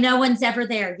 I know one's ever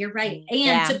there. You're right.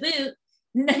 And to boot,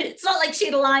 it's not like she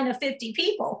had a line of 50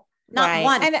 people. Not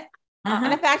one.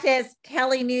 And the fact is,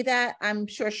 Kelly knew that. I'm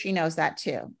sure she knows that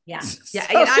too. Yeah. Yeah.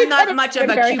 So I'm not much of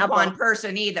a coupon helpful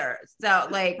person either. So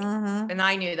and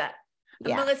I knew that.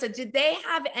 Yeah. Melissa, did they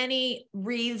have any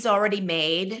wreaths already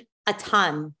made? A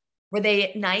ton. Were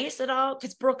they nice at all?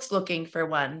 Because Brooke's looking for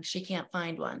one. She can't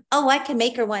find one. Oh, I can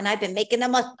make her one. I've been making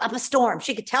them up a storm.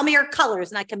 She could tell me her colors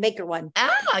and I can make her one.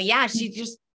 Oh, yeah. She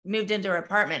just moved into her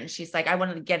apartment and she's like, I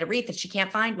wanted to get a wreath and she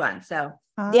can't find one. So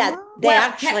yeah, they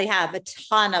actually have a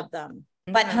ton of them.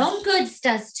 But Home Goods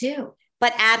does too.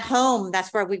 But at home,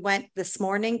 that's where we went this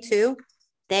morning too.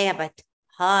 They have a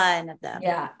ton of them.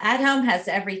 Yeah. At Home has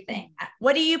everything.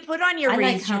 What do you put on your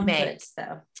wreaths you make? Goods,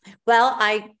 though. Well,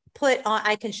 I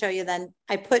can show you then.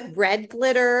 I put red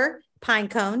glitter pine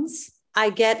cones.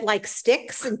 I get like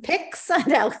sticks and picks. I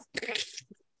know.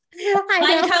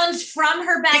 Pine cones from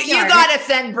her backyard. You got to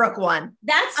send Brooke one.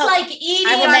 That's like eating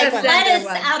lettuce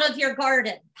out of your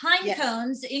garden. Pine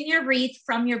cones in your wreath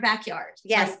from your backyard.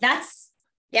 Yes. Like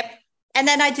Yep. And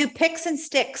then I do picks and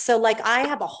sticks. So like I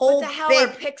have a whole What the hell are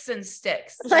picks and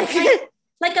sticks? Like a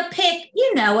pick,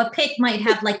 a pick might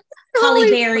have like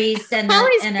holly berries and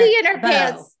pee in her bow.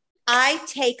 pants. I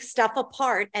take stuff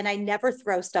apart and I never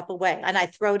throw stuff away and I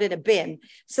throw it in a bin.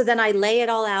 So then I lay it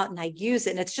all out and I use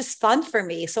it and it's just fun for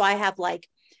me. So I have like,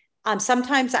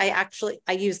 sometimes I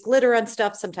use glitter on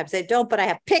stuff. Sometimes I don't, but I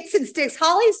have picks and sticks.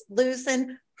 Holly's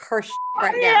losing her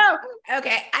right now.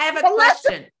 Okay. I have a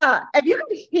question. If you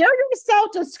can hear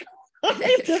yourself describe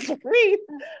this wreath,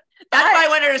 That's why I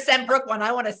wanted to send Brooke one.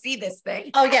 I want to see this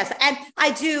thing. Oh, yes. And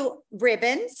I do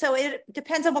ribbon. So it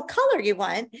depends on what color you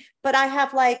want. But I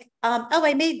have like,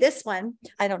 I made this one.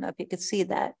 I don't know if you could see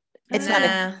that. It's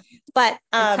not, but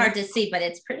It's hard to see, but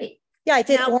it's pretty. yeah, I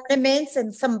did ornaments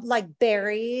and some like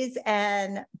berries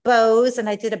and bows. And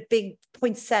I did a big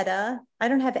poinsettia. I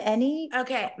don't have any.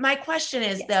 Okay. My question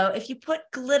is though, if you put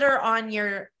glitter on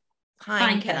your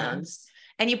pine cones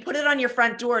and you put it on your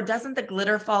front door, doesn't the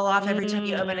glitter fall off every time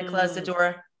you open and close the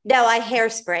door? No, I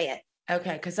hairspray it.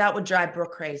 Okay. Cause that would drive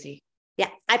Brooke crazy. Yeah.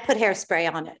 I put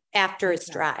hairspray on it after it's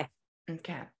dry.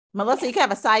 Okay. Melissa, you could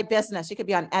have a side business. You could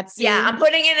be on Etsy. Yeah. I'm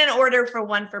putting in an order for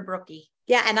one for Brookie.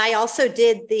 Yeah. And I also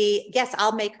did yes,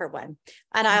 I'll make her one.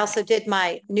 And I also did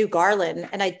my new garland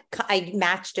and I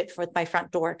matched it with my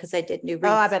front door because I did new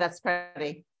wreaths. Oh, I bet that's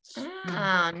pretty.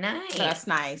 Oh, nice. That's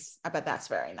nice. I bet that's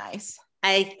very nice.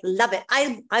 I love it.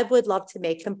 I would love to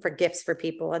make them for gifts for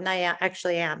people. And I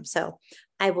actually am. So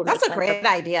I will. That's a great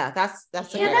idea. That's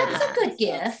a good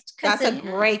gift. That's a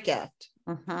great gift.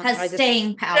 Has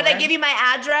staying power. Should I give you my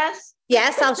address?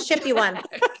 Yes, I'll ship you one.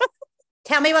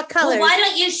 Tell me what colors. Well, why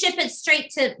don't you ship it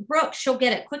straight to Brooke? She'll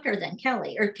get it quicker than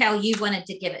Kelly. Or Kel, you wanted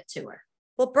to give it to her.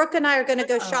 Well, Brooke and I are going to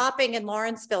go shopping in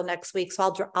Lawrenceville next week.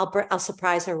 So I'll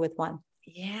surprise her with one.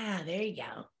 Yeah, there you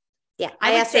go. Yeah.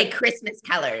 I would say Christmas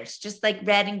colors, just like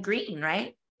red and green,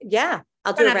 right? Yeah.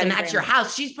 I'll do it red and match your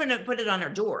house. She's put it on her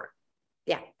door.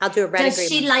 Yeah. I'll do a red and green.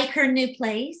 Does she like her new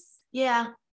place? Yeah.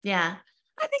 Yeah.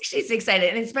 I think she's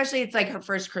excited. And especially it's like her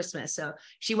first Christmas. So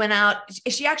she went out.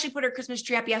 She actually put her Christmas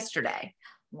tree up yesterday.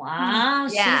 Wow.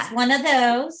 Yeah. She's one of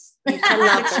those. I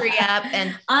love the tree up.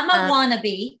 And I'm a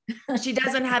wannabe. She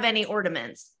doesn't have any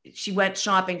ornaments. She went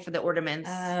shopping for the ornaments.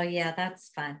 Oh yeah. That's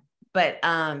fun. But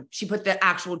she put the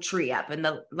actual tree up and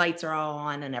the lights are all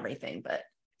on and everything. But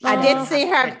I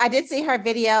did see her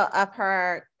video of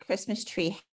her Christmas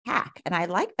tree hack. And I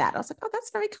like that. I was like, oh, that's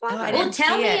very clever. Well,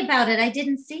 tell me about it. I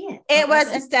didn't see it. It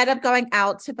was instead of going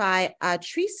out to buy a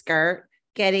tree skirt,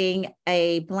 getting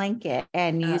a blanket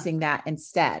and using that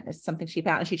instead. It's something she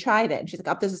found and she tried it. And she's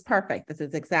like, oh, this is perfect. This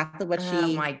is exactly what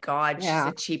oh my God.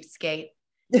 Yeah. She's a cheapskate.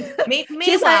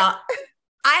 Meanwhile,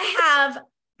 I have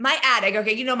my attic.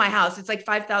 Okay. You know, my house, it's like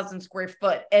 5,000 square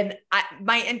foot. And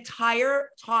my entire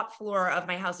top floor of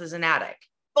my house is an attic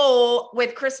full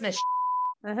with Christmas.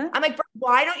 I'm like,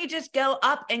 why don't you just go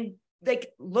up and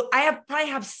like, look, I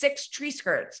probably have 6 tree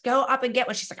skirts. Go up and get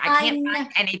one. She's like, I can't find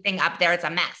anything up there. It's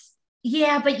a mess.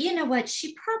 Yeah. But you know what?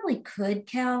 She probably could,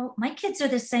 Cal. My kids are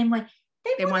the same way.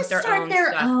 They want to start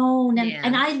their own.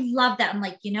 And I love that. I'm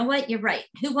like, you know what? You're right.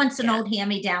 Who wants an old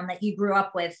hand-me-down that you grew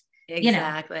up with?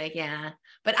 Exactly. You know? Yeah.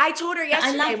 But I told her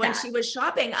yesterday when she was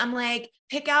shopping, I'm like,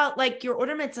 pick out like your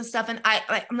ornaments and stuff. And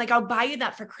I'm like, I'll buy you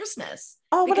that for Christmas.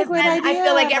 Oh, what a great idea. I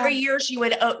feel like every year she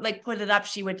would like put it up.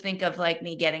 She would think of like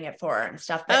me getting it for her and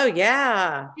stuff. But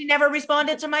she never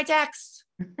responded to my text.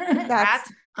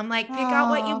 I'm like, pick out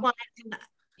what you want. And,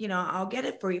 you know, I'll get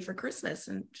it for you for Christmas.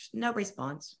 And no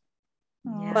response.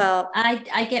 Yeah. Well,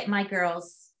 I get my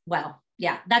girls. Well,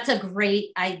 yeah, that's a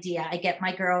great idea. I get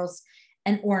my girls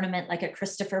an ornament like a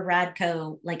Christopher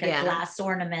Radko, like a glass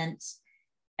ornament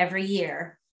every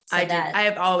year. So I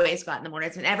have always gotten them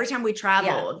ornaments. And every time we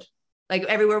traveled, like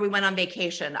everywhere we went on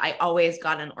vacation, I always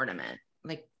got an ornament,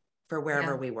 like for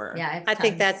wherever we were. Yeah, I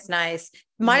think that's nice.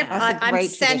 I'm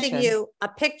sending you a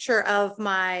picture of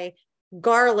my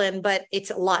garland, but it's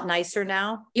a lot nicer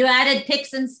now. You added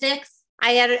picks and sticks?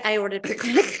 I ordered picks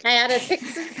and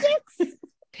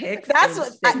sticks.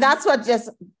 That's what just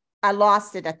I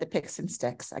lost it at the picks and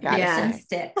sticks. I got it.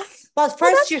 Sticks. Well,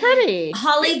 first that's pretty.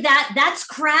 Holly, that's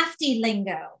crafty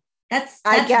lingo. That's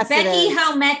I guess Becky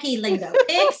Homeki lingo.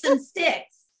 Picks and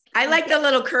sticks. I like the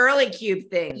little curly cube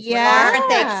things. Yeah. Aren't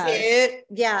they cute?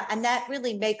 Yeah. And that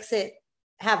really makes it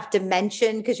have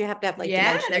dimension because you have to have like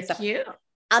dimension. They're cute.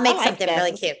 I'll make something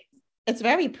really cute. It's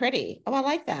very pretty. Oh, I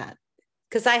like that.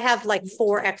 Because I have like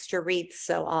 4 extra wreaths.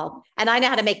 And I know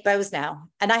how to make bows now.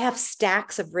 And I have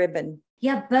stacks of ribbon.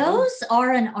 Yeah, bows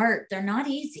are an art. They're not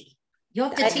easy. You'll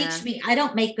have to teach me. I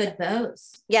don't make good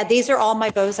bows. Yeah, these are all my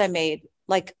bows I made.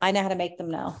 Like I know how to make them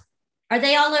now. Are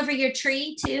they all over your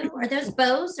tree too? Are those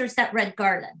bows or is that red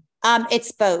garland?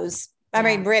 It's bows. I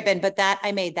mean ribbon, but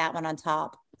I made that one on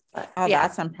top. But,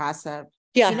 that's impressive.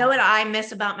 Yeah. You know what I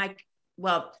miss about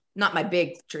not my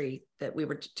big tree that we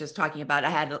were just talking about.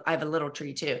 I have a little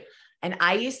tree too. And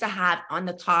I used to have on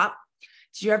the top,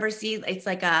 did you ever see, it's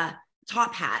like a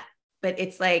top hat, but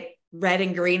it's like red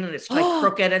and green and it's like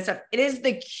crooked and stuff. It is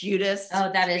the cutest. Oh,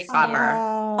 that is tree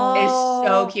topper. It's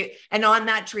so cute. And on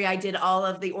that tree, I did all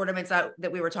of the ornaments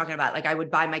that we were talking about. Like I would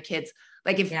buy my kids,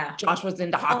 like if Josh was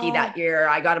into hockey that year,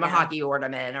 I got him a hockey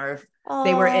ornament, or if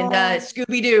they were into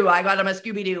Scooby-Doo, I got him a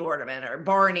Scooby-Doo ornament, or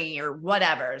Barney or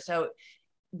whatever. So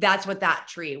that's what that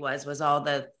tree was all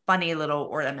the funny little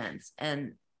ornaments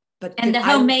and the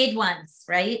homemade ones,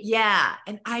 right? Yeah.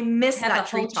 And I miss that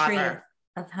tree topper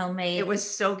of homemade. It was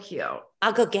so cute.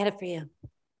 I'll go get it for you.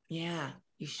 Yeah,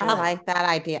 you should. I like that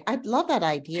idea. I love that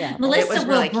idea. Melissa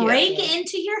will break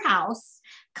into your house,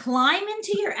 climb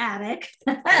into your attic.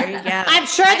 There you go. I'm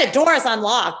sure the door is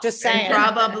unlocked. Just saying.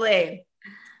 Probably.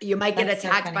 You might get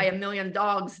attacked by a million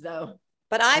dogs, though.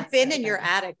 But I've been in your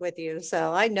attic with you,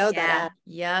 so I know that.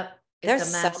 Yep.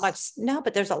 There's so much. No,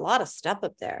 but there's a lot of stuff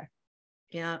up there.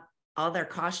 Yeah. All their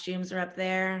costumes are up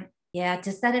there. Yeah.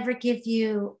 Does that ever give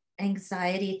you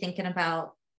anxiety thinking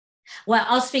about, well,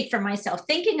 I'll speak for myself.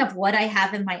 Thinking of what I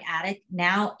have in my attic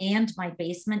now and my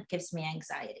basement gives me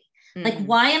anxiety. Like,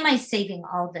 why am I saving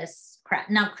all this crap?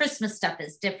 Now, Christmas stuff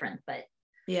is different, but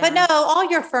But no, all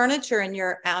your furniture in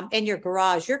your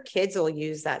garage, your kids will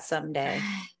use that someday.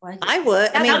 I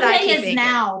would. I mean, someday is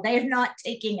now. They're not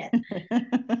taking it.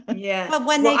 Yeah. But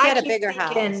when they get a bigger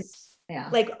house. Yeah.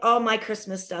 Like all my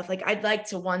Christmas stuff, like I'd like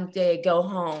to one day go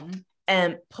home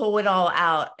and pull it all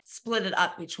out, split it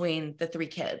up between the 3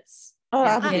 kids. Oh,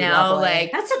 that'd you be know, lovely.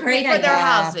 like that's a great for idea. their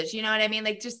houses. You know what I mean?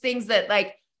 Like just things that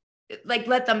like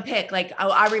let them pick. Like,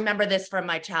 oh, I remember this from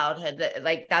my childhood.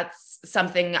 Like that's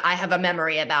something I have a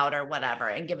memory about or whatever,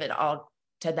 and give it all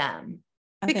to them.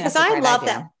 Because I love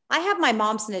that. I have my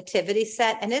mom's nativity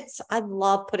set, and I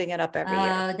love putting it up every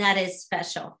year. Oh, that is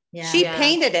special. Yeah. She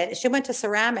painted it. She went to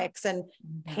ceramics and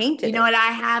painted it. You know what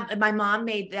I have? My mom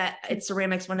made that. It's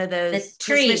ceramics, one of those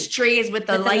Christmas trees with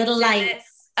the little lights.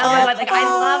 Oh, like I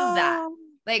love that.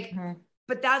 Like,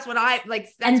 but that's what I like.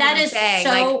 That's and that is saying. So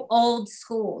like, old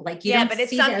school. Like, you don't but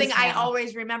it's see something those I now.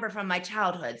 always remember from my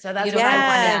childhood. So that's what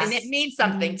I wanted. And it means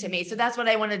something to me. So that's what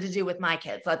I wanted to do with my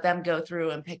kids. Let them go through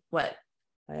and pick what.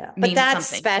 Yeah. But that's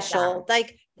special.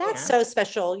 Like that's so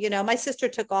special. You know, my sister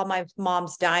took all my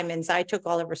mom's diamonds. I took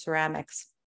all of her ceramics.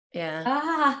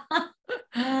 Yeah.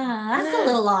 That's a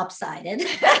little lopsided.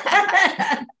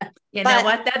 You know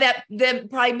what? That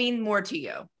probably mean more to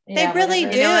you. They really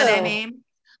do. You know what I mean?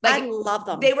 Like, I love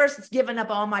them. They were giving up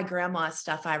all my grandma's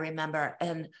stuff, I remember.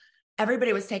 And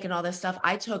everybody was taking all this stuff.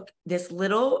 I took this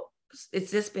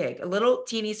it's this big, a little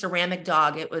teeny ceramic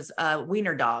dog. It was a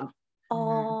wiener dog.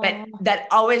 Oh. But that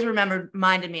always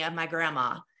reminded me of my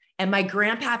grandma. And my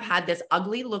grandpa had this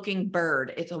ugly looking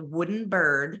bird. It's a wooden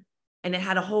bird and it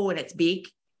had a hole in its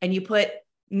beak and you put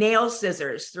nail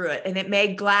scissors through it and it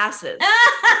made glasses.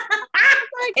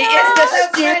 It is the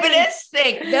stupidest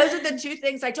thing. Those are the 2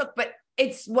 things I took, but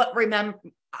it's what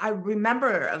I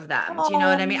remember of them. Do you know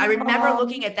what I mean? I remember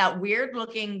looking at that weird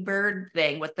looking bird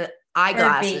thing with the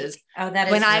eyeglasses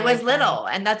when I was little,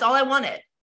 and that's all I wanted.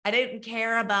 I didn't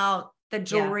care about the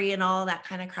jewelry and all that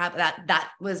kind of crap. That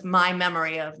was my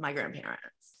memory of my grandparents.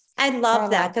 I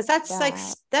love that because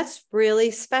that's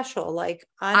really special. Like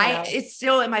it's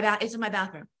still in my it's in my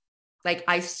bathroom. Like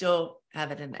I still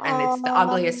have it in there, and it's the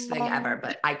ugliest thing ever,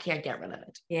 but I can't get rid of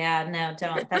it. Yeah, no,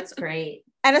 don't. That's great.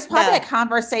 And it's probably a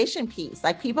conversation piece.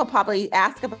 Like people probably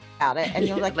ask about it, and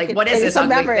you're like, what is this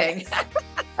ugly thing?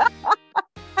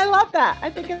 I love that.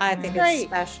 I think it's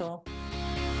special.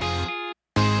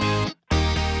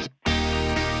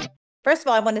 First of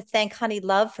all, I want to thank Honey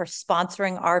Love for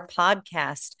sponsoring our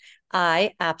podcast.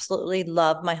 I absolutely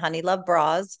love my Honey Love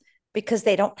bras because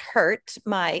they don't hurt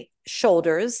my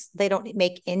shoulders. They don't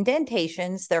make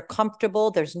indentations. They're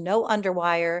comfortable. There's no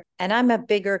underwire. And I'm a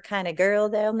bigger kind of girl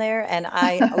down there. And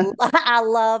I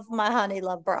love my Honey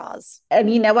Love bras.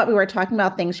 And you know what? We were talking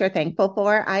about things you're thankful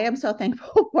for. I am so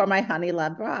thankful for my Honey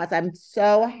Love bras. I'm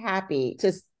so happy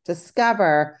to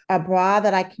discover a bra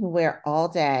that I can wear all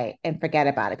day and forget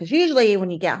about it. Because usually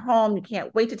when you get home, you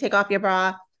can't wait to take off your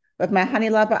bra. With my Honey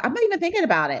Love bra, I'm not even thinking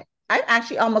about it. I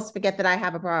actually almost forget that I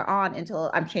have a bra on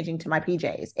until I'm changing to my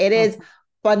PJs. It is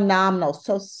phenomenal.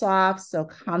 So soft, so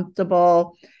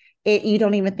comfortable. You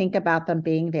don't even think about them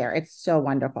being there. It's so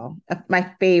wonderful.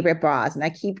 My favorite bras. And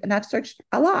I've searched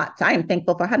a lot. So I am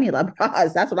thankful for Honey Love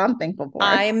bras. That's what I'm thankful for.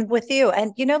 I'm with you.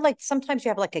 And you know, like sometimes you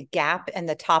have like a gap in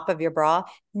the top of your bra.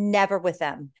 Never with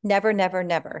them. Never, never,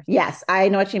 never. Yes, I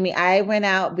know what you mean. I went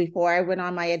out before I went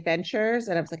on my adventures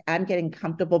and I was like, I'm getting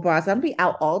comfortable bras. I'm going to be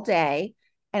out all day.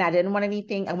 And I didn't want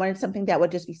anything. I wanted something that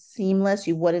would just be seamless.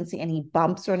 You wouldn't see any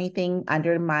bumps or anything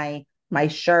under my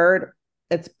shirt.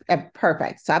 It's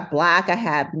perfect. So I have black, I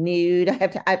have nude, I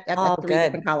have like three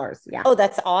different colors. Yeah. Oh,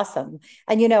 that's awesome.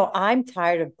 And I'm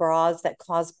tired of bras that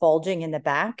cause bulging in the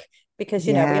back because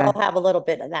we all have a little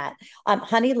bit of that.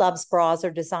 Honey Love's bras are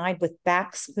designed with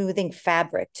back smoothing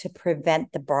fabric to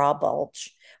prevent the bra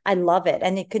bulge. I love it.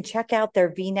 And you can check out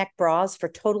their V-neck bras for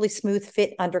totally smooth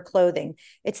fit under clothing.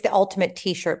 It's the ultimate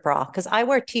t-shirt bra because I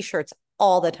wear t-shirts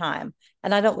all the time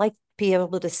and I don't like be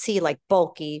able to see like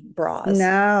bulky bras.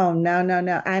 No.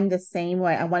 I'm the same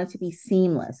way. I want it to be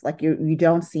seamless. Like you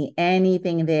don't see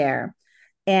anything there.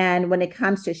 And when it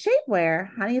comes to shapewear,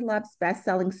 Honey Love's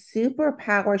best-selling Super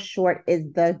Power Short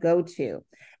is the go-to.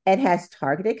 It has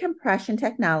targeted compression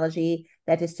technology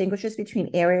that distinguishes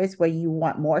between areas where you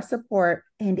want more support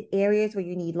and areas where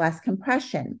you need less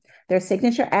compression. Their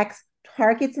Signature X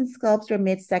targets and sculpts your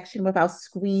midsection without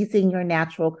squeezing your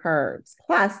natural curves.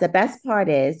 Plus, the best part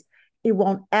is it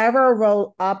won't ever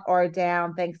roll up or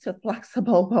down thanks to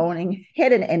flexible boning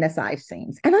hidden in the side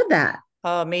seams. I love that.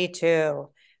 Oh, me too.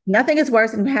 Nothing is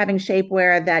worse than having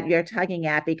shapewear that you're tugging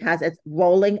at because it's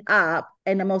rolling up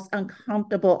in the most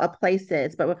uncomfortable of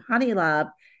places. But with Honey Love,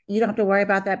 you don't have to worry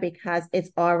about that because it's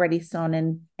already sewn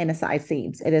in the side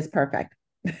seams. It is perfect.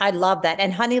 I love that.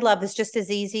 And Honey Love is just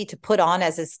as easy to put on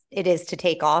as it is to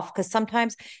take off. Because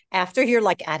sometimes after you're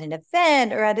like at an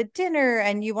event or at a dinner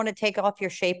and you want to take off your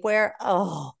shapewear,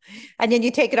 and then you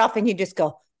take it off and you just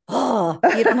go, oh,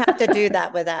 you don't have to do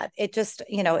that with that. It just,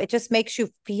 it just makes you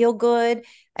feel good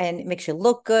and it makes you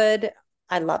look good.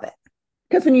 I love it.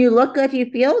 Because when you look good, you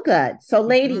feel good. So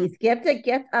ladies, give a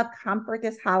gift of comfort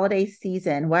this holiday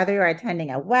season, whether you're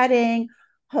attending a wedding,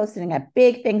 hosting a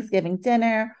big Thanksgiving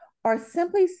dinner, or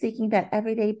simply seeking that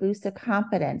everyday boost of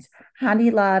confidence.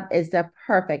 Honey Love is the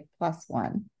perfect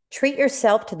 +1. Treat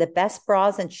yourself to the best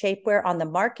bras and shapewear on the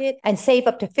market and save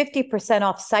up to 50%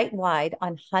 off site-wide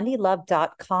on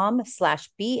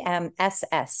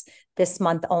honeylove.com/BMSS this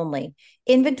month only.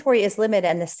 Inventory is limited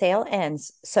and the sale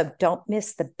ends, so don't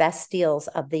miss the best deals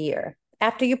of the year.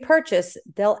 After you purchase,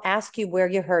 they'll ask you where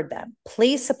you heard them.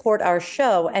 Please support our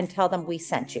show and tell them we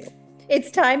sent you.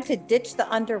 It's time to ditch the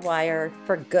underwire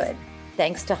for good,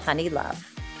 thanks to Honey Love.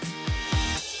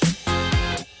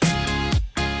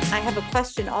 I have a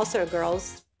question also,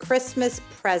 girls. Christmas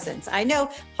presents. I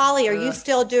know, Holly, are you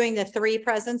still doing the 3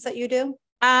 presents that you do?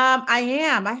 I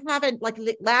am. I haven't, like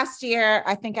last year,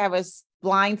 I think I was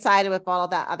blindsided with all of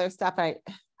that other stuff. I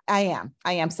am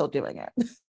still doing it.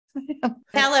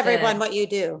 Tell everyone what you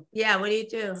do. Yeah, what do you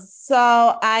do? So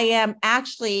I am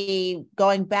actually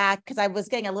going back because I was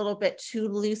getting a little bit too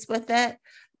loose with it.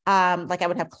 Like I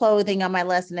would have clothing on my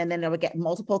list and then I would get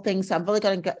multiple things. So I'm really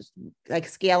going to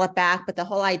scale it back. But the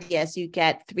whole idea is you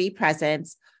get 3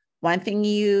 presents, one thing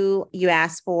you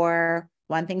ask for,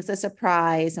 one thing's a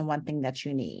surprise, and one thing that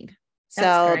you need.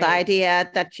 So the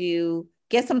idea that you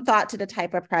give some thought to the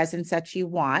type of presents that you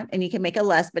want, and you can make a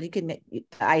list, but the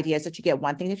idea is that you get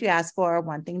one thing that you ask for,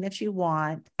 one thing that you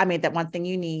want. I mean, that one thing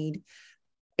you need.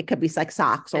 It could be like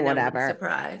socks or whatever.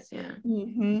 Surprise. Yeah.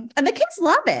 Mm-hmm. And the kids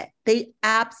love it. They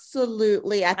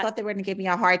absolutely, I thought they were going to give me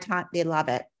a hard time. They love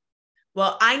it.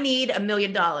 Well, I need $1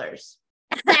 million. Well,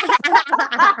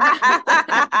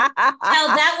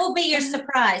 that will be your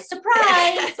surprise.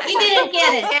 Surprise. You didn't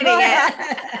get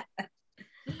it.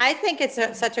 I think it's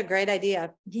such a great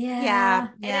idea. Yeah.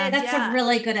 That's a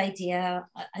really good idea.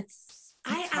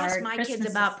 I ask my kids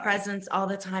about presents all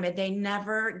the time and they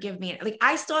never give me it. Like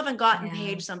I still haven't gotten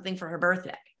Paige something for her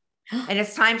birthday. And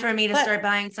it's time for me to start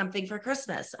buying something for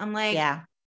Christmas. I'm like,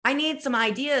 I need some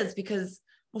ideas because,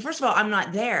 well, first of all, I'm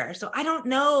not there. So I don't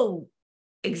know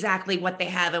exactly what they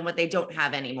have and what they don't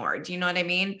have anymore. Do you know what I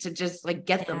mean? To just like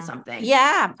get them something.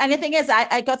 Yeah. And the thing is,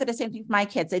 I go through the same thing with my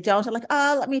kids. They don't, they're like,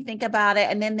 oh, let me think about it.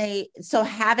 And then so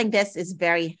having this is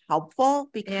very helpful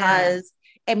because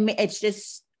it's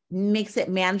just makes it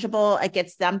manageable. It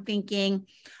gets them thinking,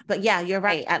 but yeah, you're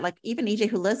right. Like even EJ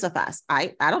who lives with us,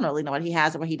 I don't really know what he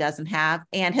has or what he doesn't have.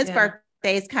 And his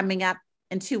birthday is coming up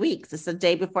in 2 weeks. It's the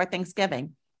day before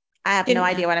Thanksgiving. I have no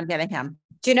idea what I'm getting him.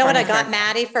 Do you know what I got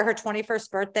Maddie for her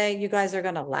 21st birthday? You guys are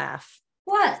going to laugh.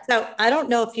 What? So I don't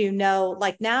know if you know,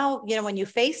 like now, when you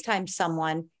FaceTime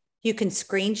someone, you can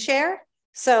screen share.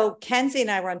 So Kenzie and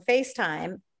I were on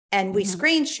FaceTime and we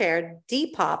screen shared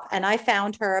Depop and I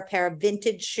found her a pair of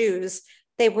vintage shoes.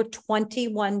 They were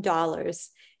 $21.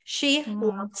 She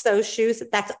loves those shoes.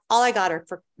 That's all I got her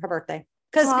for her birthday.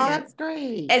 That's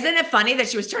great. Isn't it funny that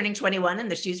she was turning 21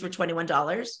 and the shoes were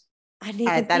 $21? I didn't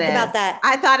even think about that.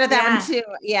 I thought of that one too.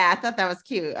 Yeah, I thought that was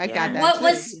cute. I got that. What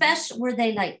was special? Were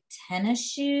they like tennis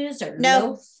shoes or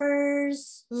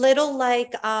loafers? Little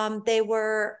they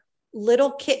were little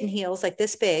kitten heels like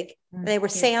this big. They were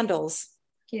sandals.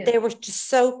 Cute. They were just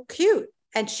so cute.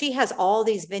 And she has all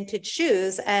these vintage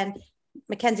shoes. And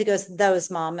Mackenzie goes, those,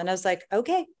 Mom. And I was like,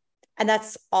 okay. And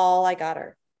that's all I got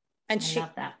her. And I she, love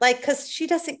that. like, because she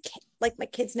doesn't, like, my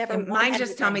kids never And want mine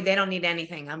just tell me anything. they don't need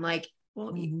anything. I'm like,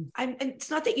 well, it's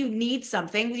not that you need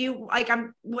something.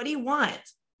 What do you want?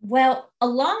 Well,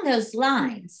 along those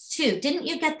lines too, didn't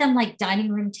you get them like dining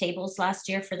room tables last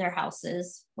year for their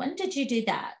houses? When did you do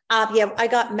that? Yeah, I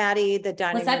got Maddie the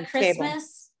dining Was room that table.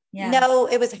 Christmas? Yeah. No,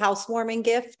 it was a housewarming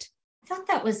gift. I thought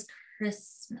that was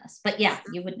Christmas, but yeah,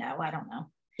 you would know. I don't know.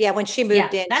 Yeah, when she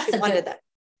moved in, that's she a wanted good- that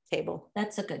table.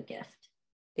 That's a good gift.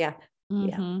 Yeah.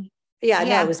 Mhm. Yeah, no,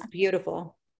 Yeah. it was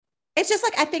beautiful. It's just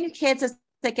like, I think kids as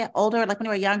they get older, like when they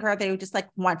were younger, they would just like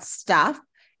want stuff.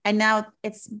 And now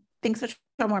it's things which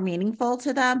are more meaningful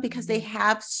to them because they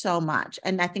have so much.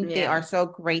 And I think they Yeah. are so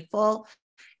grateful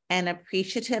and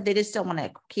appreciative. They just don't want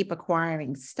to keep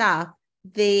acquiring stuff.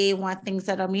 They want things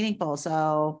that are meaningful.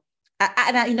 So,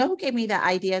 you know who gave me the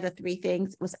idea, the 3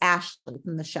 things, was Ashley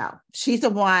from the show. She's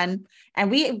the one, and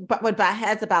we would butt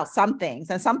heads about some things,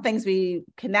 and some things we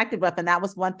connected with. And that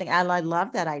was one thing. And I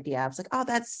love that idea. I was like, oh,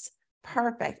 that's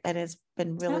perfect. And it's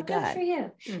been really Good for good.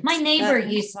 you. Mm. My neighbor That-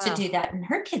 used to wow. do that, and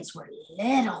her kids were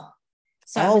little.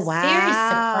 So I Oh, was very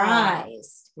wow.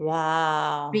 surprised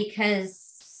Wow.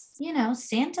 because, you know,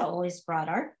 Santa always brought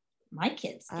my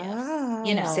kids gifts,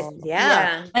 you know. Oh.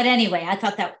 Yeah. But anyway, I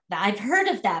thought that I've heard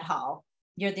of that haul.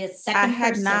 You're the second I had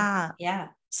person. not. Yeah.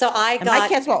 So I And my got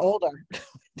kids were older.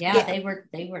 Yeah, Yeah. they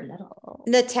were little.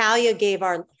 Natalia gave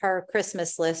her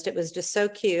Christmas list. It was just so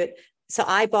cute. So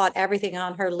I bought everything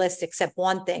on her list except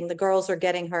one thing. The girls are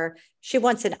getting her. She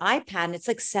wants an iPad, and it's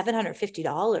like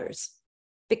 $750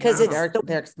 because Wow, it's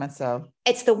they're expensive.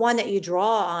 it's the one that you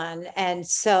draw on. And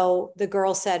so the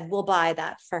girl said, we'll buy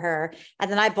that for her.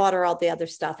 And then I bought her all the other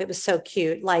stuff. It was so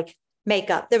cute, like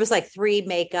makeup. There was like 3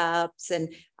 makeups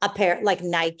and a pair like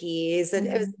Nikes, and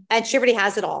it was, and she already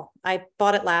has it all. I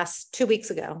bought it 2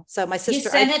 weeks ago. So my You sister,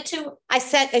 sent it to I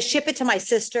ship it to my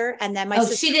sister, and then my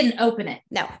sister. she didn't open it.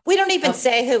 No, we don't even Okay.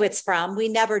 say who it's from. We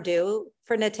never do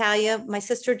for Natalia. My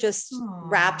sister just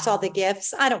wraps all the Aw.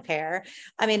 gifts. I don't care.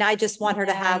 I mean, I just want her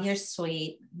to Yeah, have, you're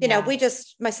sweet. you know, Yeah.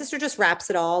 my sister just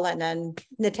wraps it all. And then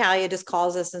Natalia just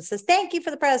calls us and says, thank you for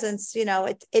the presents. You know,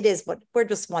 it is what we're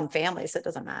just one family. So it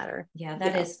doesn't matter. Yeah,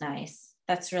 that is Yeah. nice.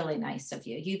 That's really nice of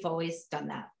you. You've always done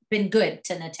that. Been good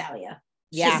to Natalia.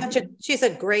 Yeah. She's a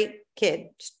great kid.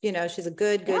 You know, she's a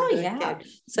good Oh, good yeah. kid.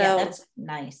 So, Yeah, that's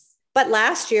nice. but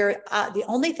last year, the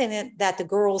only thing that the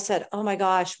girls said, oh my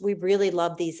gosh, we really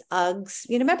love these Uggs.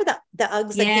 You remember the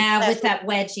Uggs? Yeah, with that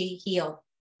wedgie heel.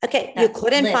 Okay, that you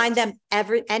couldn't lift. find them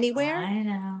anywhere. I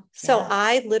know. So Yeah.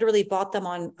 I literally bought them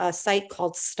on a site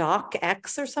called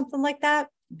StockX or something like that.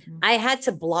 Mhm. I had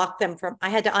to block them I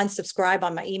had to unsubscribe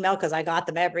on my email because I got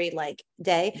them every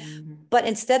day. Mhm. But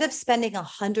instead of spending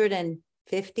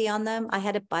 $150 on them, I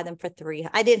had to buy them for $3.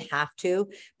 I didn't have to,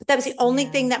 but that was the only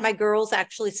Yeah. thing that my girls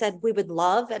actually said we would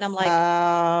love. And I'm like,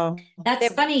 Oh, That's They're-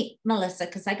 funny, Melissa,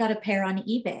 because I got a pair on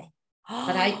eBay,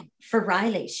 but for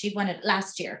Riley, she wanted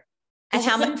last year. And And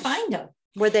how how couldn't much? find them.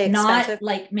 were they expensive? Not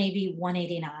like maybe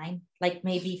 $189, like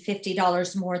maybe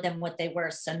 $50 more than what they were.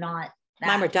 So not that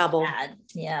Mine were double. bad.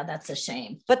 Yeah, that's a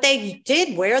shame. But they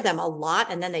did wear them a lot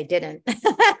and then they didn't.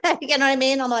 You know what I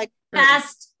mean? I'm like,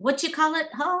 Fast, what you call it?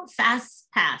 Oh, fast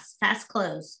pass, fast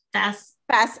clothes, fast.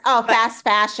 fast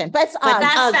fashion. But it's But Uggs.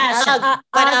 fast fashion.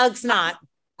 but Uggs, Uggs not.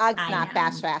 Uggs, I not know.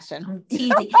 fast fashion. I'm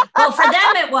teasing. Well, for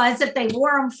them it was if they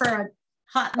wore them for a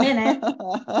hot minute.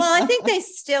 Well, I think they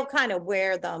still kind of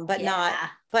wear them, but not. Yeah.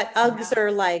 But Uggs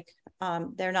are like,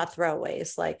 they're not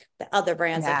throwaways like the other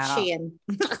brands like No. Shein.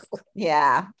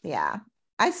 Yeah.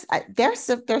 They're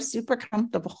super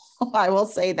comfortable. I will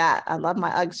say that. I love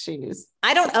my Uggs shoes.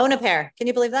 I don't own a pair. Can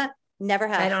you believe that? Never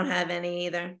have. I don't have any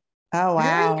either. Oh,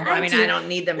 wow. Really? I I mean, do. I don't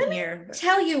need them Let me here. but-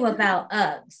 Tell you about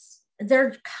Uggs.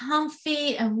 They're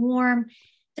comfy and warm.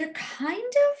 They're kind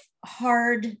of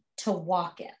hard to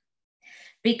walk in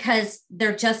because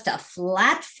they're just a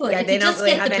flat foot. Yeah, If they you don't just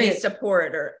really get have the any boot,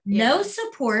 support or no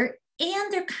support,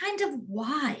 and they're kind of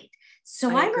wide.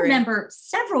 So I I agree. remember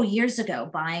several years ago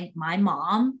buying my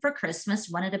mom for Christmas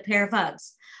wanted a pair of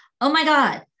Uggs. Oh my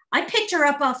God. I picked her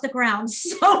up off the ground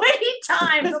so many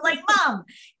times. I'm like, Mom,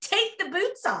 take the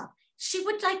boots off. She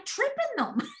would like trip in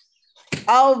them.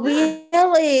 Oh,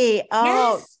 really?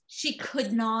 Oh, Yes, she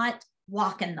could not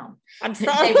walk in them. I'm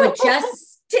They would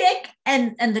just stick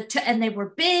and they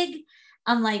were big.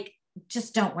 I'm like,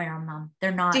 just don't wear them, Mom.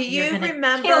 They're not. Do you're you gonna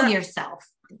remember- kill yourself?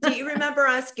 Do you remember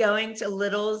us going to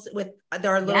Little's with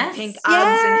their little Yes. pink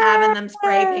Uggs and having them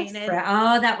spray Yes. painted?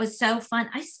 Oh, that was so fun.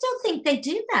 I still think they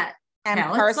do that. And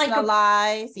tell. It's like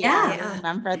personalized. yeah. Yeah. I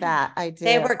remember that. I do.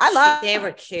 They were they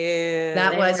were cute.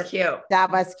 That They was were cute.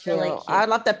 That was cute. really cute. I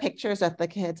love the pictures of the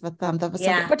kids with them. That was so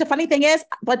Yeah. good. But the funny thing is,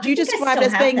 what I you think I described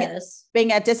still as have those.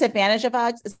 being a disadvantage of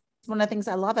Uggs is one of the things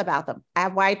I love about them. I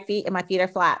have wide feet and my feet are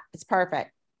flat. It's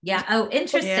perfect. Yeah. Oh,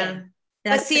 interesting. Yeah. But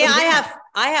That's see, so good.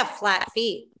 I have flat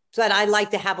feet, but I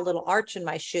like to have a little arch in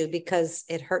my shoe because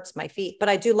it hurts my feet. But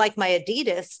I do like my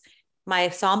Adidas, my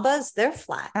Sambas, they're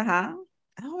flat. Uh-huh.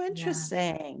 Oh,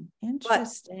 interesting.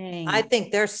 Interesting. I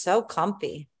think they're so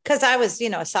comfy because I was,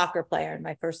 a soccer player in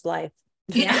my first life.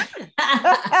 Yeah.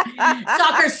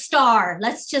 Soccer star.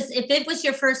 Let's just, if it was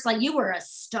your first, like you were a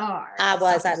star. I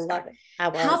was. I Soccer love star. it. I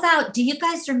was. How about, do you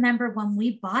guys remember when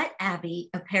we bought Abby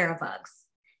a pair of Uggs?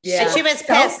 Yeah. She was So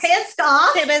pissed. pissed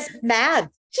off. She was mad.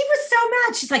 She was so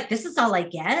mad. She's like, this is all I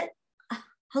get.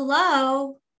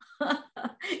 Hello.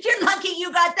 You're lucky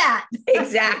you got that.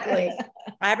 Exactly.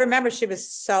 I remember she was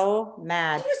so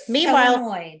mad. She was so Meanwhile,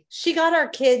 annoyed. she got our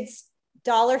kids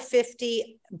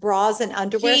 $1.50 bras and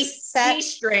underwear set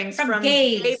G-strings From from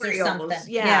Gabe's or Gabriel's. something.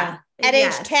 Yeah. at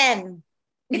Yes. age 10.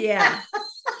 Yeah.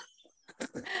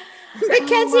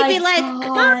 Mackenzie my be like, God.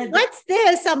 "Mom, what's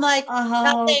this?" I'm like,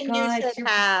 Oh, nothing God, you should you're-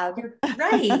 have. You're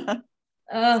right.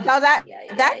 Oh, So that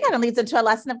yeah, that yeah, kind of leads into a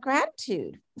lesson of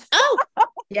gratitude. Oh,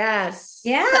 Yes.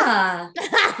 yeah.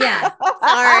 Yeah.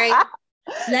 sorry.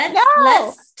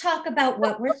 Let's talk about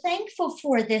what we're thankful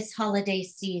for this holiday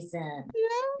season.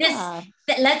 Yeah.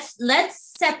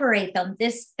 Let's separate them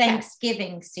this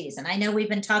Thanksgiving season. I know we've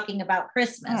been talking about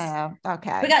Christmas. Oh,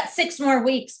 okay. We got 6 more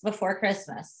weeks before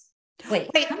Christmas. Wait,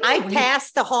 Wait, how many I weeks?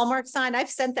 passed the Hallmark sign. I've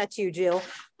sent that to you, Jill.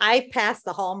 I passed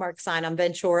the Hallmark sign on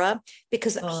Ventura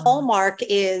because Oh. Hallmark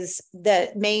is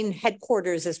the main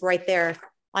headquarters is right there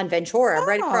on Ventura,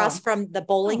 right across from the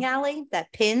bowling alley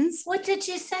that pins. What did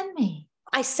you send me?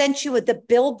 I sent you the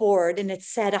billboard and it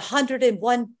said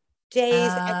 101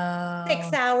 days and 6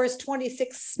 Oh, hours,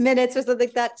 26 minutes or something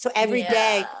like that. So every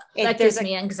day that there's gives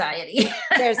me anxiety.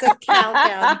 there's a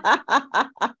countdown.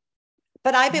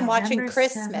 But I've been watching November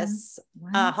Christmas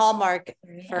 7th, Hallmark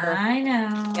 1, for I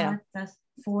know. you know. That's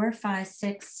 4, 5,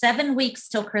 6, 7 weeks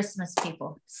till Christmas,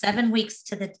 people. 7 weeks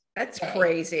to the That's day.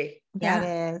 crazy.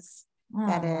 That is. Oh,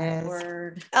 That my is.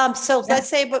 word. so let's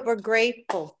say what we're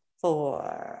grateful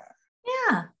for.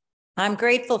 Yeah. I'm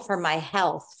grateful for my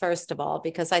health, first of all,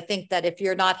 because I think that if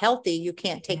you're not healthy, you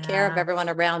can't take care of Yeah. everyone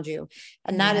around you.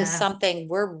 And that is Yeah. something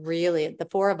the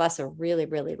 4 of us are really,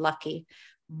 really lucky.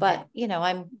 But,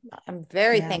 I'm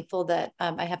very Yeah. thankful that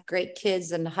I have great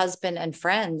kids and husband and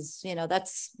friends.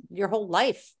 That's your whole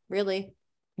life, really.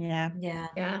 Yeah. Yeah.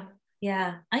 Yeah.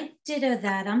 Yeah. I ditto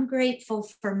that. I'm grateful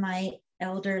for my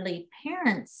elderly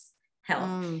parents' health.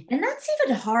 Mm. And that's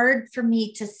even hard for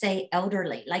me to say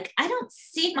elderly. Like, I don't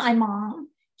see my mom.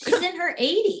 She's in her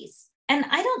 80s. And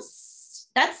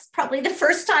that's probably the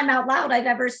first time out loud I've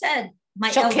ever said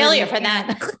She'll kill elderly you for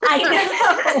parent. that.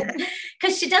 I know.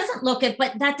 Because she doesn't look it,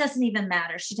 but that doesn't even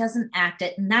matter. She doesn't act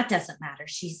it, and that doesn't matter.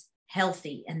 She's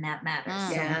healthy, and that matters.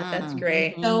 Mm. Yeah. That's Mhm.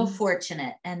 great. So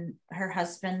fortunate. And her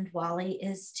husband, Wally,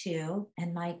 is too.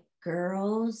 And my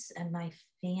girls and my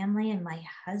family and my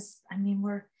husband. I mean,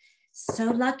 we're so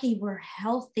lucky we're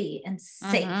healthy and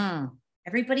safe. Mhm.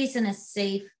 Everybody's in a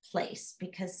safe place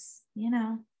because,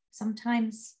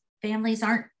 sometimes families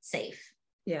aren't safe.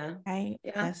 Yeah. Right.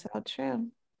 Yeah. That's so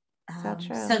true. So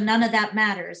true. So none of that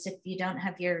matters if you don't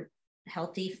have your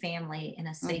healthy family in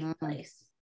a safe Mhm. place.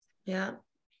 Yeah.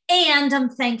 And I'm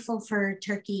thankful for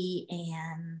turkey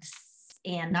and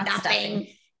not stuffing.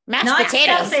 Mashed Not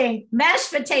potatoes. stuffing,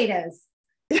 mashed potatoes.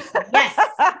 Yes.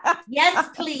 Yes,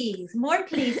 please. More,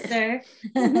 please, sir.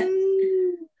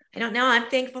 I don't know. I'm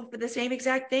thankful for the same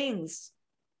exact things.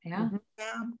 Yeah.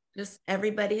 Yeah. Just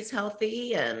everybody's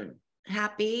healthy and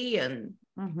happy. And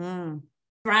Mhm.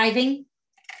 Thriving.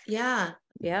 yeah.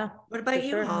 Yeah. What about For you,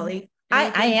 sure. Holly? I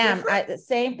Anything am. different? The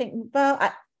same thing. Well,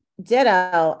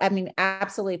 ditto. I mean,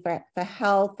 absolutely for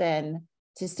health and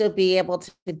to still be able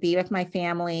to be with my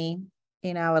family.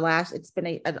 It's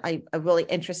been a really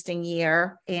interesting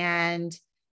year, and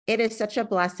it is such a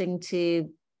blessing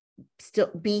to still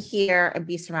be here and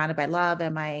be surrounded by love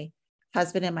and my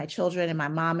husband and my children and my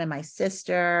mom and my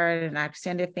sister and our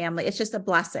extended family. It's just a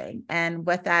blessing. And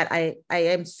with that, I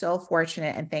am so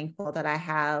fortunate and thankful that I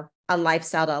have a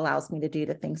lifestyle that allows me to do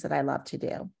the things that I love to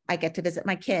do. I get to visit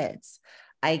my kids.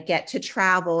 I get to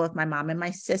travel with my mom and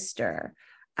my sister.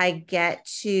 I get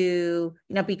to,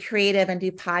 be creative and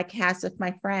do podcasts with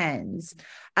my friends.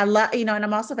 I love, and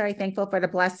I'm also very thankful for the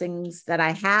blessings that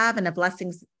I have and the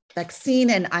blessings like seen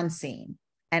and unseen.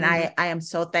 And I am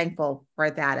so thankful for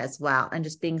that as well. And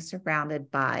just being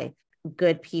surrounded by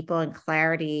good people and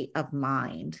clarity of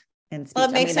mind and speech. Well,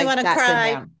 it makes me want to that's in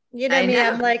cry. them. You know I me, know.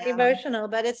 I'm like Yeah. emotional,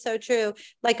 but it's so true.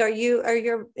 Like,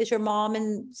 is your mom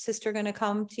and sister going to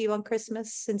come to you on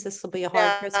Christmas, since this will be a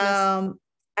hard Christmas?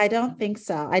 I don't think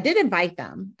so. I did invite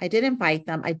them. I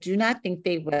do not think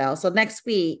they will. So next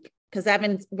week, because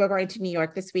we're going to New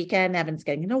York this weekend. Evan's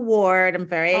getting an award. I'm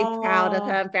very proud of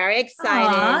him. Very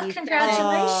excited. Aw, He's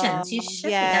congratulations. You should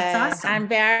be. That's awesome. I'm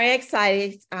very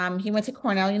excited. He went to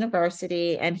Cornell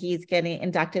University and he's getting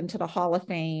inducted into the Hall of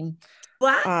Fame.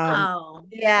 Wow.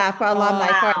 Yeah, for alumni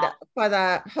Wow. for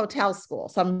the hotel school.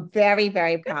 So I'm very,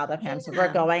 very proud of him. So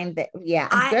we're going. Good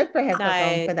for him for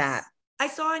going for that. I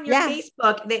saw on your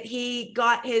Facebook that he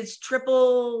got his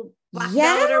triple black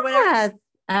belt or whatever. Yes.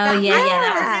 Oh, yeah.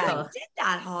 That That was cool. did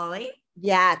that, Holly.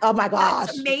 Yeah. Oh my gosh.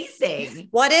 That's amazing.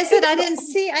 What is it? I didn't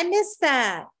see. I missed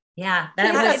that. Yeah,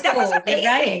 that Yeah, was that cool. was You're amazing.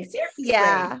 right. Seriously.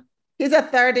 Yeah. He's a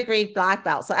 3rd-degree black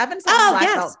belt. So Evan's had a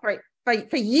black belt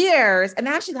for years. And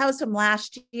actually that was from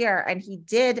last year. And he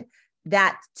did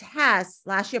that test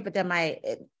last year, but then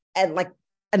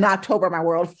in October, my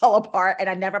world fell apart and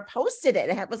I never posted it.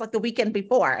 It was like the weekend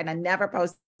before and I never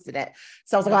posted it.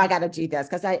 So I was like, I got to do this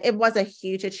because it was a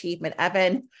huge achievement.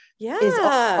 Evan is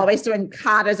always doing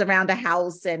katas around the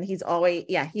house and he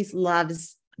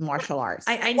loves martial arts.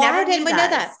 I Why never didn't knew we know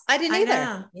that? I didn't either.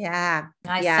 know. Yeah.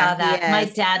 I saw that. he My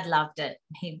is. dad loved it.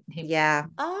 He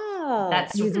Oh,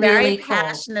 That's He's really very cool.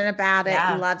 passionate about it.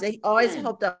 Yeah. He loves it. He always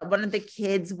hoped that one of the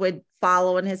kids would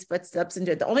follow in his footsteps and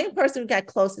do it. The only person who got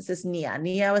closest is Nia.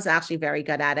 Nia was actually very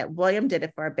good at it. William did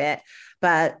it for a bit,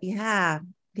 but yeah.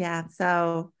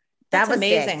 So that was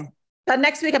amazing. big. So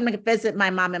next week I'm going to visit my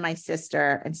mom and my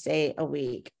sister and stay a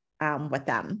week with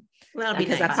them. Well, that'll be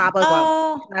Because nice. I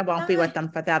probably won't be with them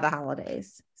for the other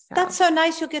holidays. So. That's so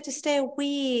nice. You'll get to stay a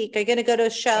week. Are you going to go to a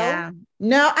show? Yeah.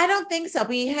 No, I don't think so.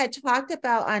 We had talked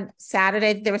about on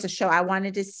Saturday, there was a show I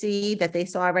wanted to see that they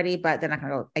saw already, but they're not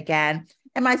going to go again.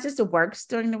 And my sister works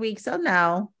during the week. So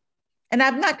no. And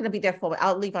I'm not going to be there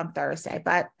I'll leave on Thursday,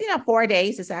 but 4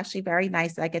 days is actually very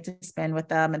nice that I get to spend with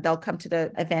them and they'll come to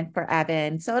the event for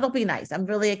Evan. So it'll be nice. I'm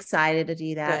really excited to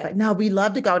do that, but no, we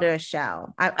love to go to a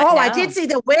show. I did see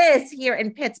The Wiz here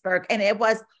in Pittsburgh and it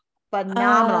was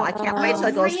phenomenal. I can't wait till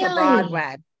it goes to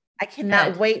Broadway. I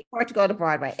cannot wait for it to go to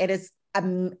Broadway. It is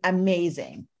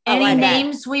amazing. Any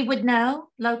names we would know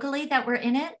locally that were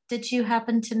in it? Did you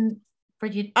happen to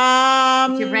did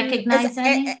you recognize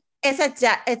any?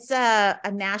 It's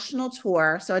a national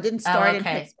tour, so it didn't start in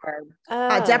Pittsburgh.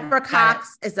 Deborah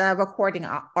Cox is a recording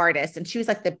artist, and she was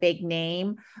like the big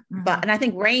name. Mm-hmm. And I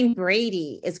think Rain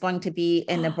Brady is going to be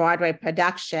in the Broadway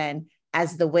production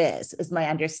as The Wiz, is my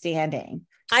understanding.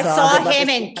 I saw him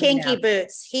in Kinky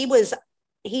Boots.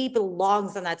 He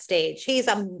belongs on that stage. He's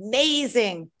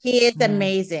amazing. He is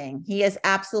amazing. He is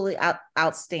absolutely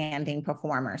outstanding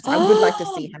performer. So I would like to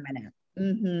see him in it.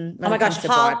 Mm-hmm. Oh my gosh,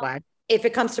 Broadway. If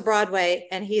it comes to Broadway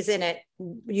and he's in it,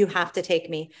 you have to take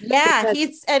me. Yeah,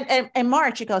 he's in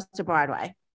March. It goes to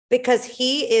Broadway because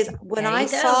he is. When I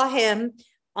saw him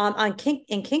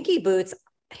in Kinky Boots,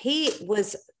 he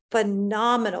was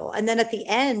phenomenal. And then at the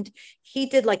end, he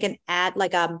did like an ad,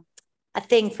 like a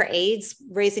thing for AIDS,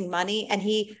 raising money, and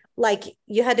he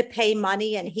you had to pay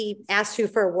money, and he asked you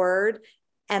for a word.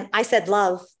 And I said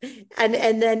love. And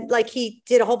then he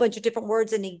did a whole bunch of different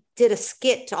words and he did a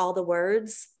skit to all the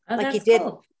words. He did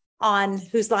on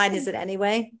Whose Line Is It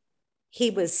Anyway? He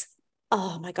was,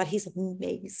 oh my God, he's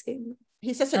amazing.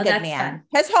 He's just a good man.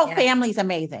 Fun. His whole family's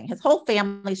amazing. His whole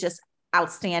family's just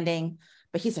outstanding,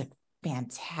 but he's a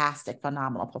fantastic,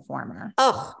 phenomenal performer.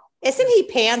 Oh, isn't he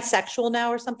pansexual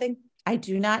now or something? I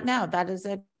do not know. That is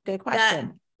a good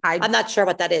question. I'm not sure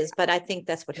what that is, but I think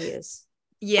that's what he is.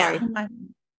 Yeah. Sorry.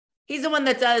 He's the one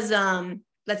that does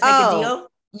Let's Make a Deal.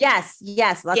 Yes.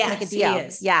 Let's Make a Deal.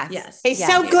 Yes. He's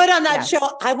so good on that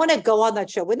show. I want to go on that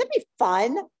show. Wouldn't it be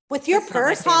fun? With your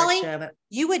purse, Holly,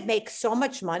 you would make so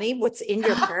much money. What's in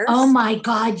your purse? Oh my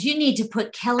God. You need to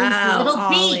put Kelly's little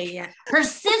beak, her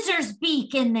scissors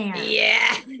beak in there.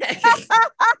 Yeah.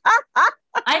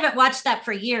 I haven't watched that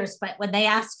for years, but when they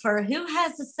ask for who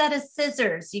has a set of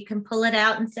scissors, you can pull it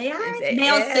out and say,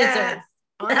 nail scissors.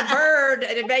 On a bird.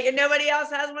 I bet you nobody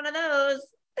else has one of those.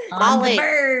 Holly,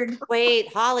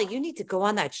 wait, Holly, you need to go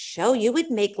on that show. You would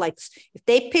make if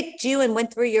they picked you and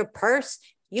went through your purse,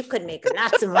 you could make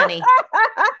lots of money.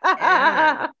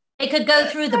 It could go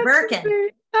through the Birkin.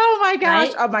 Oh my gosh.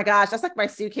 Right? Oh my gosh. That's like my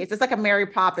suitcase. It's like a Mary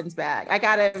Poppins bag. I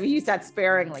got to use that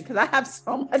sparingly because I have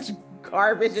so much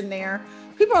garbage in there.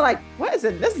 People are like, what is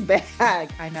in this bag?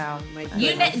 I know.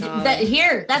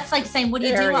 That's like saying, what do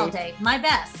you do all day? My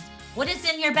best. What is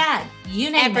in your bag?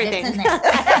 You name everything. It, it's in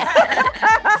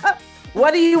there.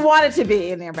 What do you want it to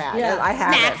be in your bag? Yeah. I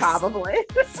have Snacks. it probably.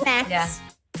 Snacks. Yeah.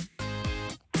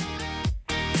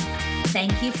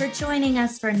 Thank you for joining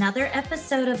us for another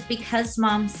episode of Because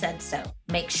Mom Said So.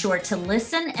 Make sure to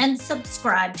listen and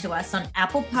subscribe to us on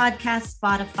Apple Podcasts,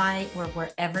 Spotify, or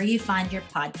wherever you find your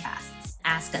podcasts.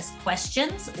 Ask us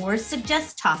questions or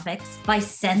suggest topics by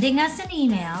sending us an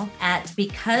email at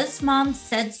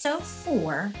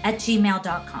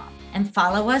becausemomsaidso4@gmail.com. And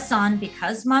follow us on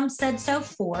Because Mom Said So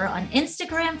 4 on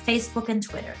Instagram, Facebook, and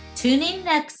Twitter. Tune in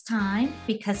next time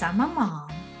because I'm a mom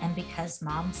and because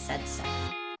Mom said so.